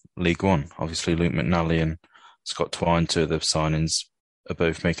from League One. Obviously, Luke McNally and Scott Twine, two of their signings, are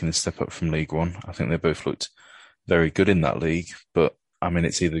both making the step up from League One. I think they both looked very good in that league, but I mean,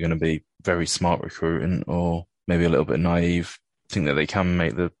 it's either going to be very smart recruiting or maybe a little bit naive. I think that they can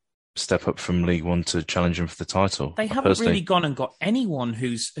make the step up from League One to challenge them for the title. They haven't really gone and got anyone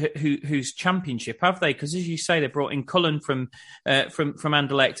who's championship, have they? Because as you say, they brought in Cullen from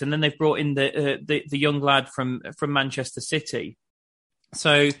Anderlecht, and then they've brought in the young lad from Manchester City.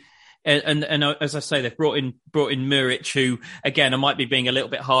 So. And as I say, they've brought in Muric, who again I might be being a little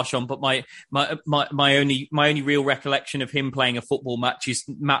bit harsh on, but my only real recollection of him playing a football match is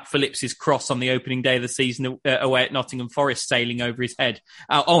Matt Phillips's cross on the opening day of the season away at Nottingham Forest sailing over his head.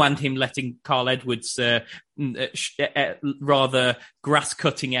 And him letting Carl Edwards' rather grass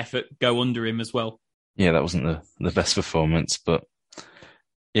cutting effort go under him as well. Yeah, that wasn't the best performance, but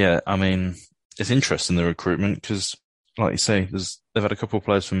yeah, I mean it's interesting the recruitment because. Like you say, they've had a couple of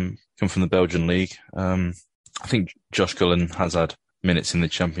players come from the Belgian league. I think Josh Cullen has had minutes in the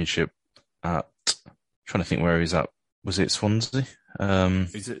Championship trying to think where he's at. Was it Swansea?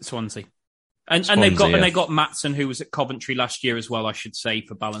 Is it Swansea? And they got Maatsen, who was at Coventry last year as well, I should say,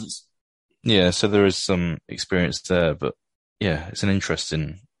 for balance. Yeah, so there is some experience there, but yeah, it's an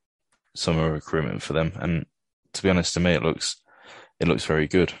interesting summer recruitment for them. And to be honest, to me, it looks very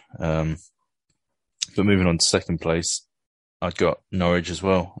good. But moving on to second place, I've got Norwich as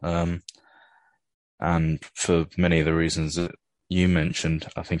well. And for many of the reasons that you mentioned,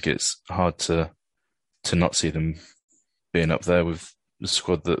 I think it's hard to not see them being up there with the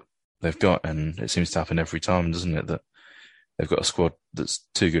squad that they've got. And it seems to happen every time, doesn't it? That they've got a squad that's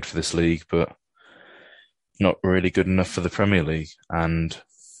too good for this league, but not really good enough for the Premier League. And,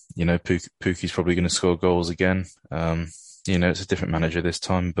 you know, Pukki's probably going to score goals again. You know, it's a different manager this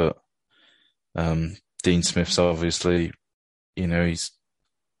time, but Dean Smith's obviously, you know, he's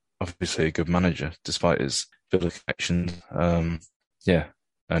obviously a good manager despite his Villa connection. Yeah,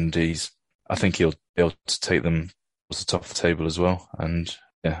 and I think he'll be able to take them to the top of the table as well. And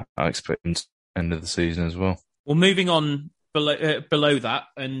yeah, I expect him to end of the season as well. Well, moving on below that,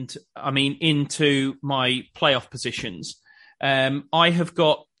 and I mean into my playoff positions, I have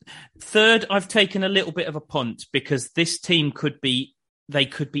got third. I've taken a little bit of a punt because this team could be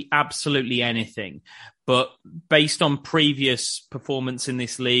absolutely anything. But based on previous performance in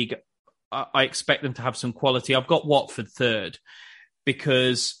this league, I expect them to have some quality. I've got Watford third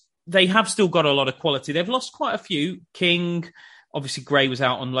because they have still got a lot of quality. They've lost quite a few. King, obviously Gray was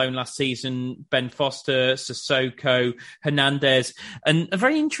out on loan last season, Ben Foster, Sissoko, Hernandez. And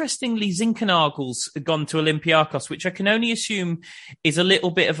very interestingly, Zinkenagel's gone to Olympiacos, which I can only assume is a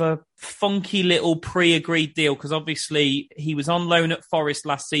little bit of a funky little pre-agreed deal because obviously he was on loan at Forest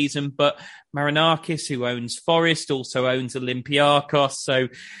last season, but Marinakis, who owns Forest, also owns Olympiacos. So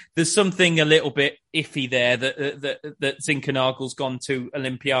there's something a little bit iffy there that Zinkenagel's gone to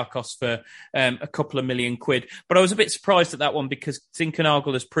Olympiacos for a couple of million quid. But I was a bit surprised at that one because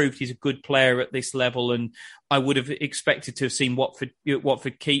Zinkenagel has proved he's a good player at this level, and I would have expected to have seen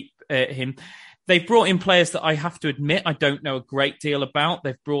Watford keep him. They've brought in players that I have to admit I don't know a great deal about.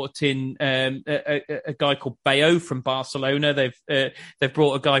 They've brought in a guy called Bayo from Barcelona. They've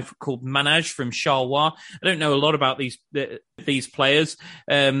brought a guy called Manaj from Charleroi. I don't know a lot about these players,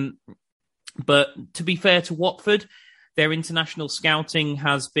 but to be fair to Watford, their international scouting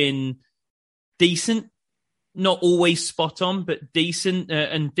has been decent, not always spot on, but decent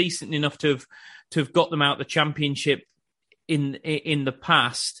and decent enough to have got them out the Championship in the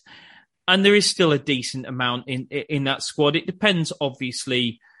past. And there is still a decent amount in that squad. It depends,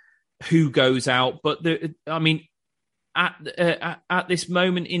 obviously, who goes out. But I mean, at this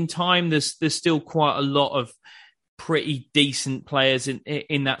moment in time, there's still quite a lot of pretty decent players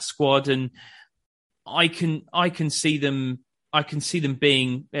in that squad, and I can see them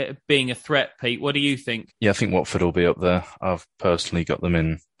being a threat. Pete, what do you think? Yeah, I think Watford will be up there. I've personally got them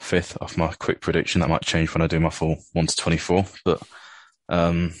in fifth off my quick prediction. That might change when I do my full 1 to 24, but.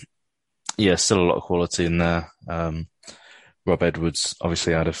 Yeah, still a lot of quality in there. Rob Edwards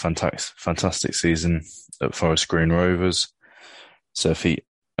obviously had a fantastic season at Forest Green Rovers. So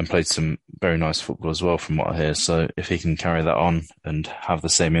and played some very nice football as well from what I hear. So if he can carry that on and have the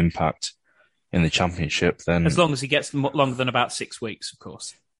same impact in the Championship, then... As long as he gets longer than about 6 weeks, of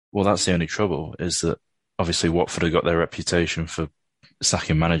course. Well, that's the only trouble, is that obviously Watford have got their reputation for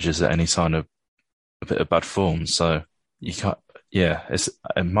sacking managers at any sign of a bit of bad form. So you can't... Yeah,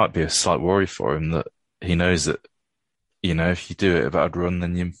 it might be a slight worry for him that he knows that, you know, if you do it a bad run,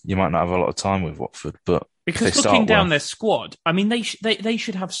 then you might not have a lot of time with Watford. But Because looking down their squad, I mean, they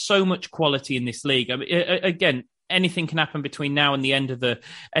should have so much quality in this league. I mean, again, anything can happen between now and the end of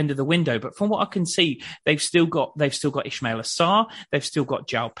the window. But from what I can see, they've still got Ismail Assar, they've still got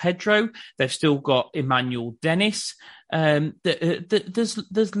João Pedro, they've still got Emmanuel Dennis.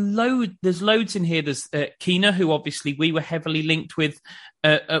 There's loads in here. There's Keena, who obviously we were heavily linked with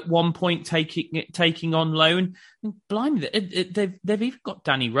at one point taking on loan. Blimey, they've even got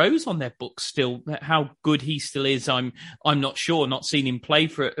Danny Rose on their books still. How good he still is, I'm not sure. Not seen him play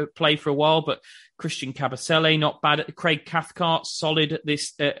for a while, but Christian Kabasele, not bad. Craig Cathcart, solid at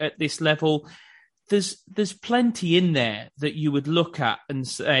this level. There's plenty in there that you would look at and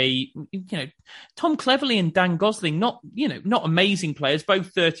say, Tom Cleverley and Dan Gosling, not amazing players,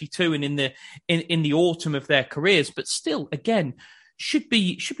 both 32 and in the autumn of their careers, but still, again, should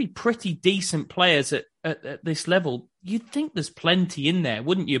be pretty decent players at this level. You'd think there's plenty in there,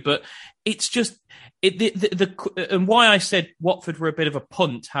 wouldn't you? But it's just and why I said Watford were a bit of a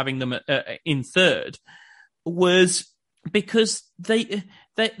punt having them in third was because they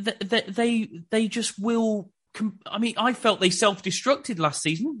just will. I mean, I felt they self-destructed last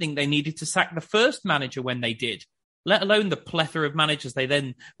season. I didn't think they needed to sack the first manager when they did, let alone the plethora of managers they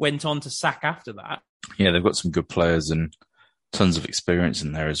then went on to sack after that. Yeah, they've got some good players and tons of experience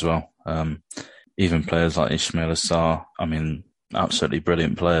in there as well. Even players like Ismail Assar, I mean, absolutely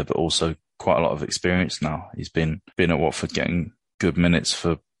brilliant player, but also quite a lot of experience now. He's been at Watford getting good minutes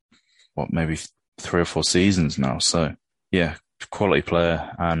for, maybe 3 or 4 seasons now. So, yeah, quality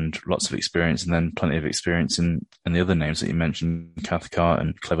player and lots of experience, and then plenty of experience in the other names that you mentioned, Cathcart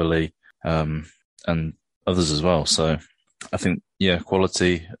and Cleverley, and others as well. So I think, yeah,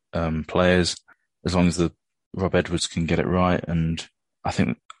 quality players, as long as Rob Edwards can get it right. And I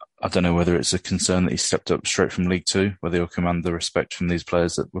don't know whether it's a concern that he stepped up straight from League Two, whether he'll command the respect from these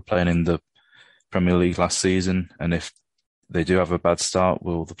players that were playing in the Premier League last season. And if they do have a bad start,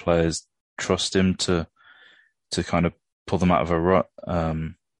 will the players trust him to kind of pull them out of a rut?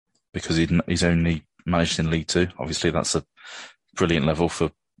 Because he's only managed in League Two. Obviously, that's a brilliant level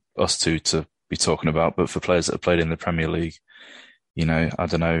for us two to be talking about. But for players that have played in the Premier League, I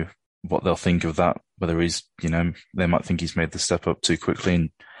don't know what they'll think of that, whether he's, they might think he's made the step up too quickly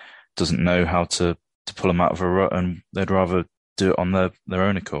and doesn't know how to pull them out of a rut, and they'd rather do it on their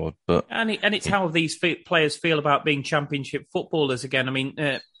own accord. But it's how these players feel about being Championship footballers again. I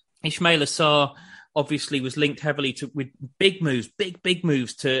mean, Ismail Assar obviously was linked heavily with big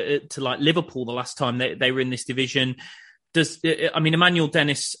moves to like Liverpool the last time they were in this division. Emmanuel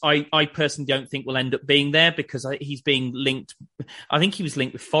Dennis, I personally don't think will end up being there because he's being linked. I think he was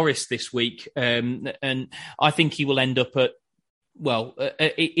linked with Forest this week, and I think he will end up in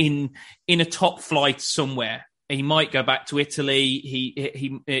a top flight somewhere. He might go back to Italy.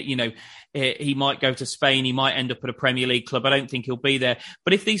 He might go to Spain. He might end up at a Premier League club. I don't think he'll be there.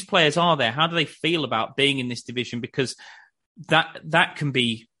 But if these players are there, how do they feel about being in this division? Because that can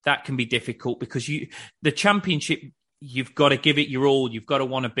be difficult because the Championship, you've got to give it your all. You've got to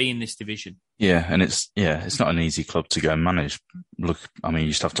want to be in this division. Yeah, and it's not an easy club to go and manage. Look, I mean,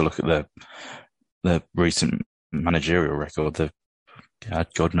 you just have to look at their recent managerial record. They've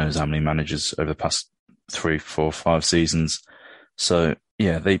had God knows how many managers over the past 3, 4, 5 seasons. So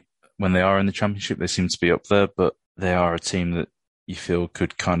yeah, when they are in the Championship, they seem to be up there, but they are a team that you feel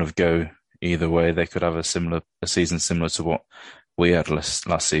could kind of go either way. They could have a season similar to what we had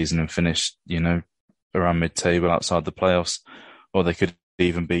last season and finish, around mid-table outside the playoffs, or they could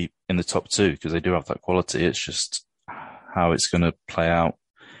even be in the top 2 because they do have that quality. It's just how it's going to play out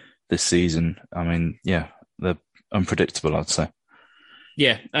this season. I mean, yeah, they're unpredictable, I'd say.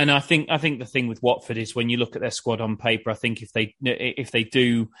 Yeah, and I think the thing with Watford is when you look at their squad on paper, I think if they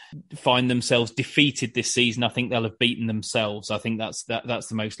do find themselves defeated this season, I think they'll have beaten themselves. I think that's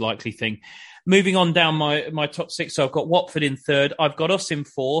the most likely thing. Moving on down my top 6, so I've got Watford in 3rd. I've got us in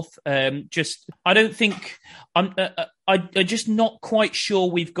 4th. I'm just not quite sure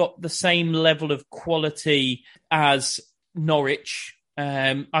we've got the same level of quality as Norwich.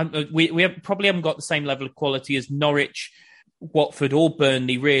 We probably haven't got the same level of quality as Norwich, Watford or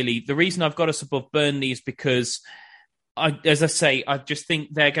Burnley, really. The reason I've got us above Burnley is because, I just think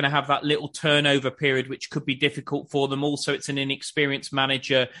they're going to have that little turnover period, which could be difficult for them. Also, it's an inexperienced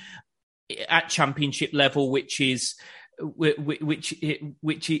manager at Championship level, which is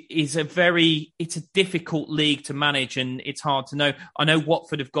it's a difficult league to manage, and it's hard to know. I know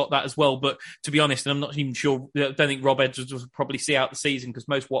Watford have got that as well, but to be honest, and I'm not even sure, I don't think Rob Edwards will probably see out the season because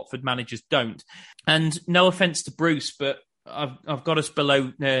most Watford managers don't. And no offence to Bruce, but I've got us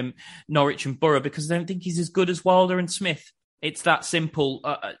below Norwich and Borough because I don't think he's as good as Wilder and Smith. It's that simple.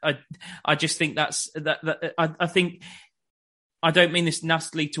 I just think I think I don't mean this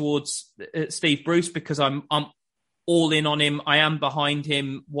nastily towards Steve Bruce, because I'm all in on him. I am behind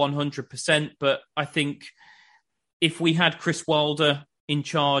him 100%. But I think if we had Chris Wilder in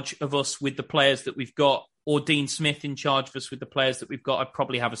charge of us with the players that we've got, or Dean Smith in charge of us with the players that we've got, I'd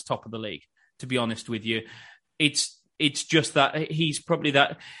probably have us top of the league, to be honest with you. It's just that he's probably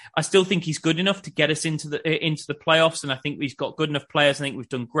that. I still think he's good enough to get us into the playoffs, and I think we've got good enough players. I think we've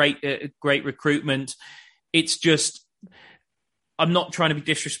done great recruitment. It's just, I'm not trying to be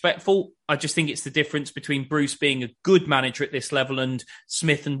disrespectful. I just think it's the difference between Bruce being a good manager at this level and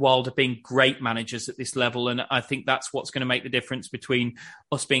Smith and Wilder being great managers at this level. And I think that's what's going to make the difference between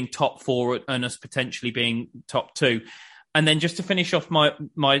us being top 4 and us potentially being top 2. And then just to finish off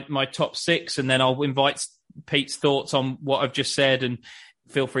my top 6, and then I'll invite Pete's thoughts on what I've just said, and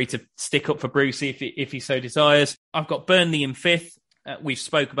feel free to stick up for Brucey if he so desires. I've got Burnley in 5th. We've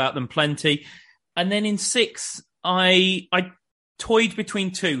spoke about them plenty. And then in 6th, I toyed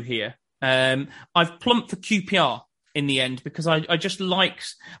between 2 here. I've plumped for QPR in the end, because I just like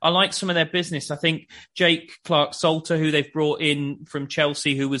some of their business. I think Jake Clark-Salter, who they've brought in from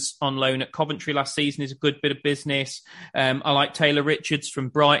Chelsea, who was on loan at Coventry last season, is a good bit of business. I like Taylor Richards from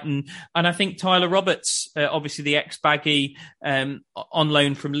Brighton, and I think Tyler Roberts, obviously the ex-Baggy, on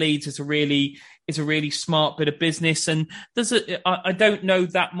loan from Leeds, is a really smart bit of business. And I don't know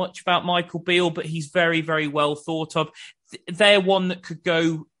that much about Michael Beale, but he's very, very well thought of. They're one that could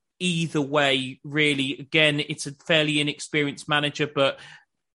go either way, really. Again, it's a fairly inexperienced manager, but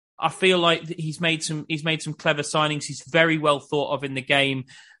I feel like he's made some clever signings. He's very well thought of in the game,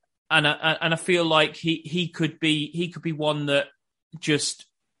 and I feel like he could be one that just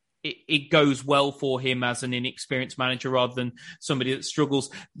it goes well for him as an inexperienced manager rather than somebody that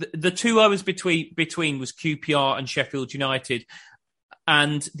struggles. The 2 I was between was QPR and Sheffield United,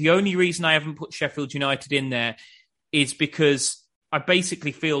 and the only reason I haven't put Sheffield United in there is because I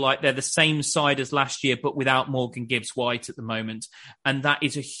basically feel like they're the same side as last year, but without Morgan Gibbs-White at the moment. And that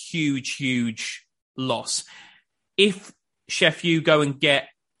is a huge, huge loss. If Sheffield go and get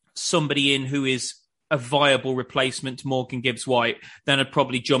somebody in who is a viable replacement to Morgan Gibbs-White, then I'd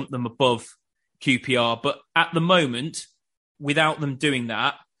probably jump them above QPR. But at the moment, without them doing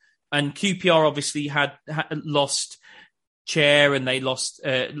that, and QPR obviously had lost Chair, and they lost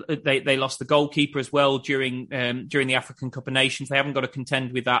the goalkeeper as well during the African Cup of Nations. They haven't got to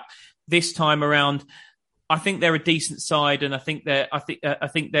contend with that this time around. I think they're a decent side, and I think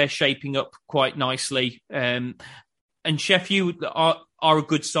they're shaping up quite nicely. And Sheffield are a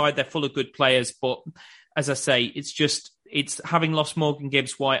good side. They're full of good players, but as I say, it's having lost Morgan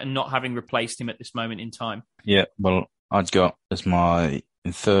Gibbs-White and not having replaced him at this moment in time. Yeah, well, I'd got in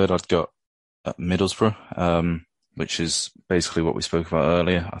 3rd. I'd got Middlesbrough. Which is basically what we spoke about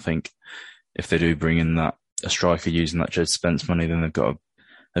earlier. I think if they do bring in a striker using that Jed Spence money, then they've got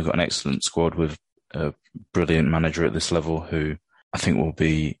an excellent squad with a brilliant manager at this level, who I think they'll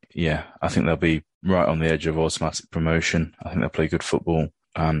be right on the edge of automatic promotion. I think they'll play good football,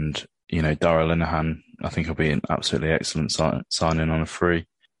 and Darragh Linehan, I think he'll be an absolutely excellent signing on a free.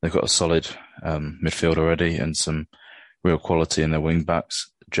 They've got a solid midfield already and some real quality in their wing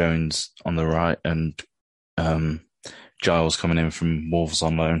backs. Jones on the right and Giles coming in from Wolves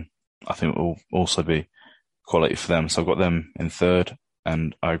on loan, I think will also be quality for them. So I've got them in 3rd,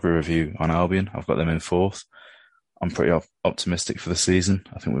 and I agree with you on Albion. I've got them in 4th. I'm pretty optimistic for the season.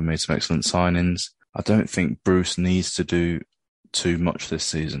 I think we've made some excellent signings. I don't think Bruce needs to do too much this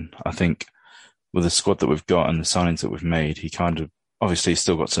season. I think with the squad that we've got and the signings that we've made, he kind of obviously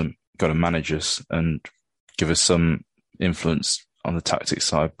still got to manage us and give us some influence on the tactics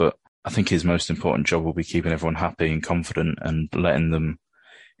side, but I think his most important job will be keeping everyone happy and confident and letting them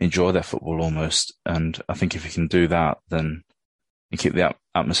enjoy their football almost. And I think if he can do that, then and keep the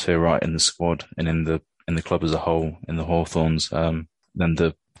atmosphere right in the squad and in the club as a whole, in the Hawthorns, then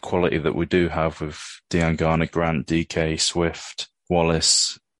the quality that we do have with Dean Garner, Grant, DK, Swift,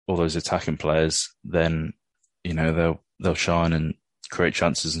 Wallace, all those attacking players, then they'll shine and create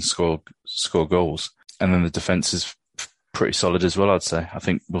chances and score goals. And then the defence is pretty solid as well, I'd say. I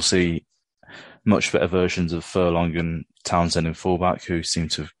think we'll see much better versions of Furlong and Townsend in fullback, who seem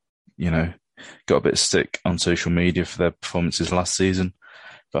to have, got a bit of stick on social media for their performances last season.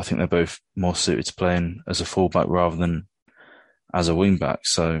 But I think they're both more suited to playing as a fullback rather than as a wingback.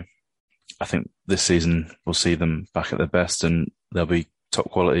 So I think this season we'll see them back at their best, and they'll be top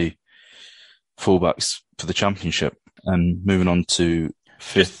quality fullbacks for the Championship. And moving on to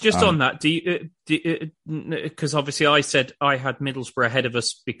Just on that, because obviously I said I had Middlesbrough ahead of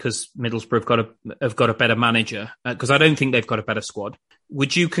us because Middlesbrough have got a better manager, because I don't think they've got a better squad.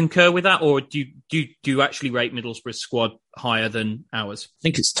 Would you concur with that, or do you actually rate Middlesbrough's squad higher than ours? I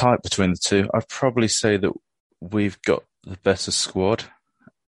think it's tight between the two. I'd probably say that we've got the better squad,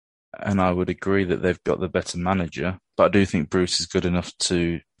 and I would agree that they've got the better manager. But I do think Bruce is good enough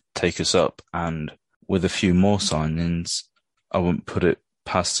to take us up, and with a few more signings, I wouldn't put it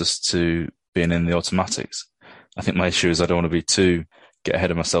past us to being in the automatics. I think my issue is I don't want to get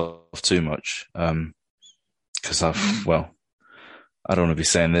ahead of myself too much, because I don't want to be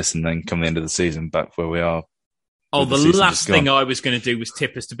saying this and then come the end of the season back where we are. Oh, the last thing I was going to do was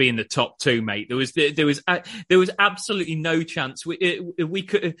tip us to be in the top two, mate. There was absolutely no chance. We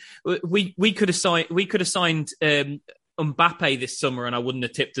could have signed Mbappe this summer, and I wouldn't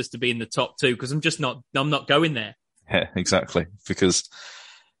have tipped us to be in the top two, because I'm not going there. Yeah, exactly. Because,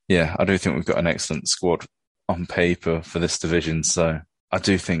 I do think we've got an excellent squad on paper for this division. So I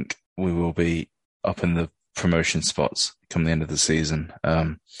do think we will be up in the promotion spots come the end of the season.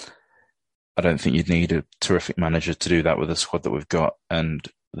 I don't think you'd need a terrific manager to do that with the squad that we've got. And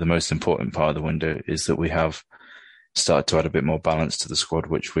the most important part of the window is that we have started to add a bit more balance to the squad,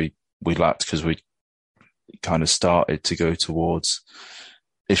 which we lacked because we kind of started to go towards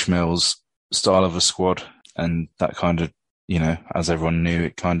Ishmael's style of a squad. And that kind of, as everyone knew,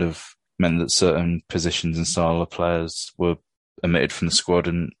 it kind of meant that certain positions and style of players were omitted from the squad,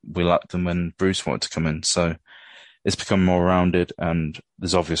 and we lacked them when Bruce wanted to come in. So it's become more rounded, and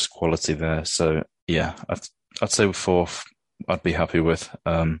there's obvious quality there. So I'd say with fourth, I'd be happy with,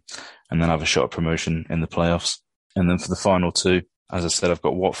 and then have a shot at promotion in the playoffs. And then for the final two, as I said, I've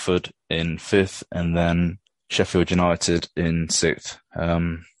got Watford in fifth, and then Sheffield United in sixth.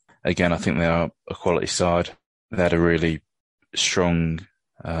 Again, I think they are a quality side. They had a really strong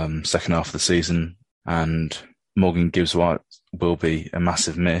second half of the season, and Morgan Gibbs-White will be a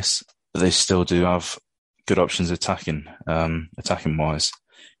massive miss, but they still do have good options attacking wise,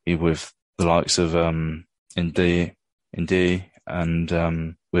 with the likes of Ndidi, and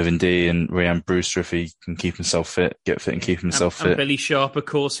with Ndidi and Ryan Brewster, if he can keep himself fit, get fit and keep himself fit. And Billy Sharp, of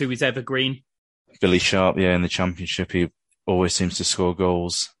course, who is evergreen. Billy Sharp, in the Championship, he always seems to score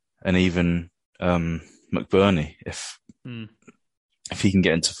goals. And even McBurney, if he can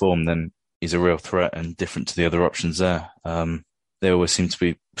get into form, then he's a real threat and different to the other options there. They always seem to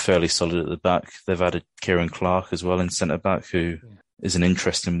be fairly solid at the back. They've added Kieran Clark as well in centre-back, who is an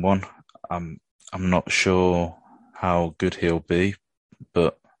interesting one. I'm not sure how good he'll be,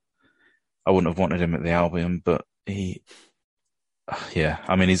 but I wouldn't have wanted him at the Albion. But he's got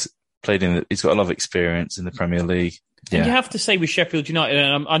a lot of experience in the Premier League. Yeah. And you have to say with Sheffield United,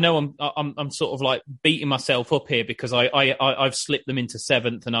 and I know I'm sort of like beating myself up here because I've slipped them into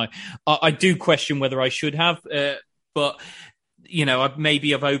seventh, and I do question whether I should have, but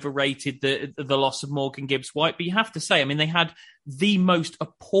I've overrated the loss of Morgan Gibbs-White. But you have to say, they had the most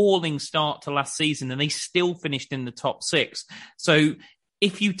appalling start to last season, and they still finished in the top six. So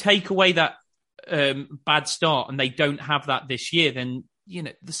if you take away that bad start and they don't have that this year, then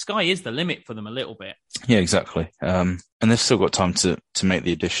the sky is the limit for them a little bit. Yeah, exactly. And they've still got time to make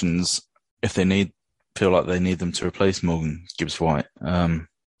the additions if they feel like they need them to replace Morgan Gibbs-White.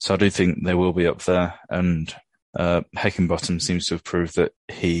 So I do think they will be up there. And Heckingbottom seems to have proved that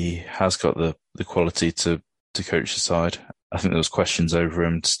he has got the quality to coach the side. I think there was questions over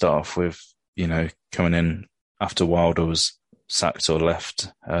him to start off with, coming in after Wilder was sacked or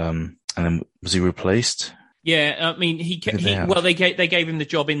left. And then was he replaced? Yeah, they gave him the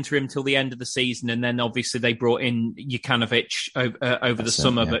job interim till the end of the season, and then obviously they brought in Jukanovic over the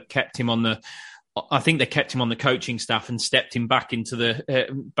summer, but kept him on I think they kept him on the coaching staff and stepped him back into the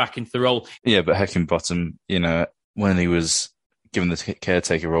role. Yeah, but Heckingbottom, when he was given the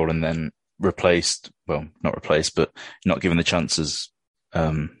caretaker role and then not replaced, but not given the chance as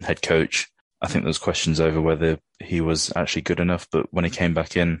head coach, I think there was questions over whether he was actually good enough. But when he came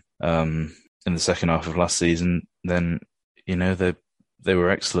back in the second half of last season, then they were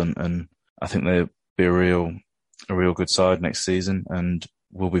excellent, and I think they'll be a real good side next season, and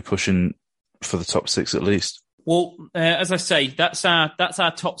we'll be pushing for the top six at least. Well, as I say, that's our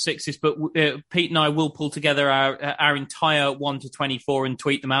top sixes, but Pete and I will pull together our entire 1 to 24 and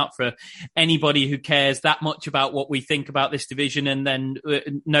tweet them out for anybody who cares that much about what we think about this division, and then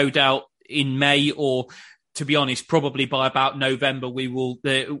no doubt in May or to be honest, probably by about November, we will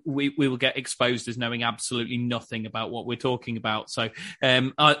get exposed as knowing absolutely nothing about what we're talking about. So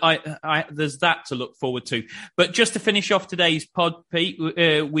there's that to look forward to. But just to finish off today's pod, Pete,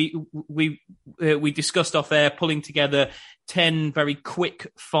 we discussed off air pulling together 10 very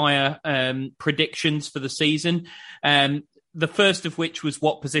quick fire predictions for the season. The first of which was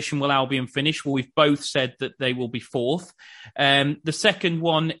what position will Albion finish? Well, we've both said that they will be fourth. The second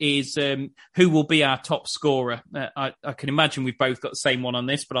one is who will be our top scorer. I can imagine we've both got the same one on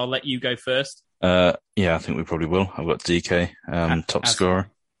this, but I'll let you go first. Yeah, I think we probably will. I've got DK, top scorer.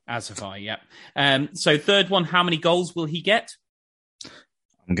 As have I, yeah. So third one, how many goals will he get?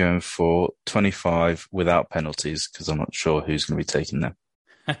 I'm going for 25 without penalties because I'm not sure who's going to be taking them.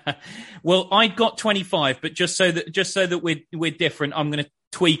 Well, I got 25, but just so that we're different, I'm going to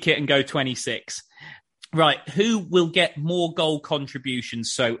tweak it and go 26. Right, who will get more goal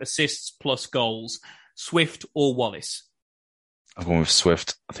contributions? So assists plus goals, Swift or Wallace? I've gone with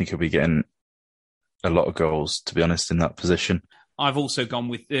Swift. I think he'll be getting a lot of goals, to be honest, in that position. I've also gone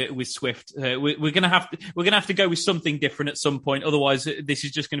with Swift. We're gonna have to go with something different at some point. Otherwise, this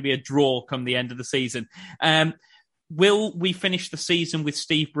is just going to be a draw come the end of the season. Will we finish the season with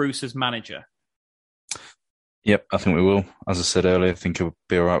Steve Bruce as manager? Yep, I think we will. As I said earlier, I think he'll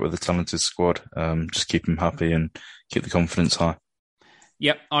be all right with a talented squad. Just keep him happy and keep the confidence high.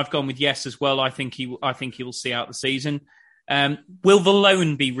 Yep, I've gone with yes as well. I think he will see out the season. Will the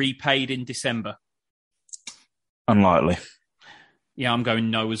loan be repaid in December? Unlikely. Yeah, I'm going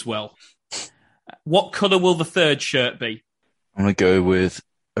no as well. What colour will the third shirt be? I'm going to go with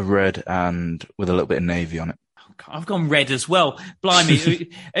a red and with a little bit of navy on it. I've gone red as well. Blimey.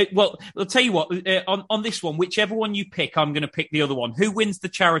 Well, I'll tell you what, on this one, whichever one you pick, I'm going to pick the other one. Who wins the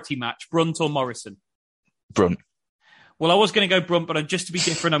charity match, Brunt or Morrison? Brunt. Well, I was going to go Brunt, but just to be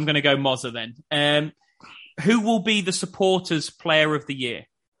different, I'm going to go Mozza then. Who will be the supporters' player of the year?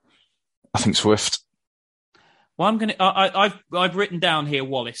 I think Swift. Well, I've written down here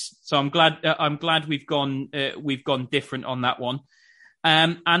Wallace, so I'm glad we've gone different on that one.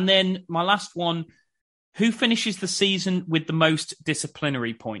 And then my last one. Who finishes the season with the most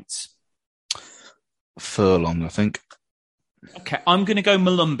disciplinary points? Furlong, I think. Okay, I'm going to go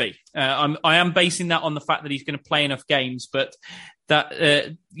Malumbi. I am basing that on the fact that he's going to play enough games, but that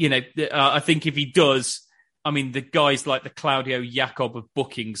I think if he does, I mean, the guy's like the Claudio Jacob of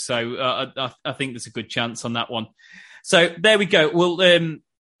booking, so I think there's a good chance on that one. So there we go.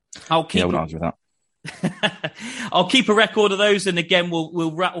 I'll keep. Yeah, we'll argue with that. I'll keep a record of those, and again,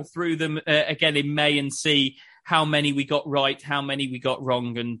 we'll rattle through them again in May and see how many we got right, how many we got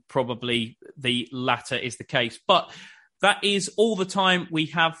wrong, and probably the latter is the case. But that is all the time we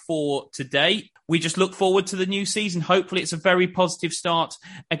have for today. We just look forward to the new season. Hopefully, it's a very positive start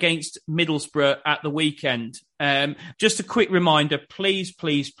against Middlesbrough at the weekend. Just a quick reminder, please,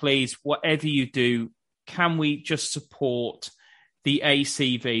 whatever you do, can we just support the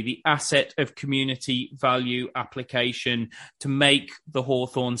ACV, the Asset of Community Value application, to make the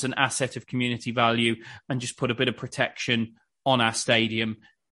Hawthorns an asset of community value and just put a bit of protection on our stadium.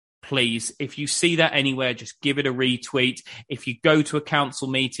 Please, if you see that anywhere, just give it a retweet. If you go to a council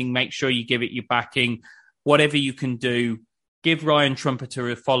meeting, make sure you give it your backing. Whatever you can do, give Ryan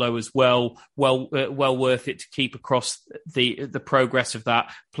Trumpeter a follow as well. Well worth it to keep across the progress of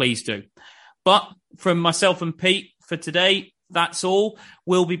that. Please do. But from myself and Pete for today, that's all.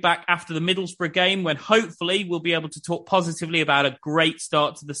 We'll be back after the Middlesbrough game when hopefully we'll be able to talk positively about a great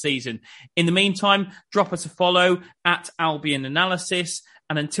start to the season. In the meantime, drop us a follow at Albion Analysis.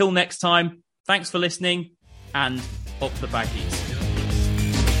 And until next time, thanks for listening and up the Baggies.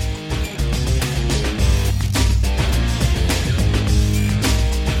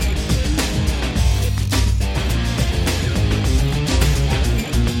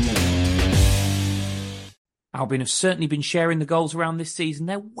 Albion have certainly been sharing the goals around this season.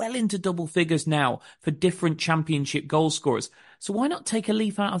 They're well into double figures now for different championship goal scorers. So why not take a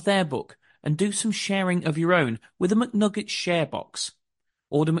leaf out of their book and do some sharing of your own with a McNuggets share box?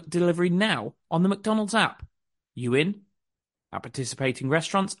 Order McDelivery now on the McDonald's app. You in? At participating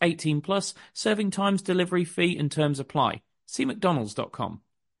restaurants, 18 plus, serving times, delivery fee and terms apply. See mcdonalds.com.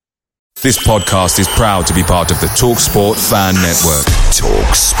 This podcast is proud to be part of the TalkSport Fan Network.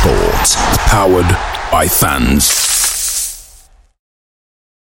 TalkSport. Powered by fans.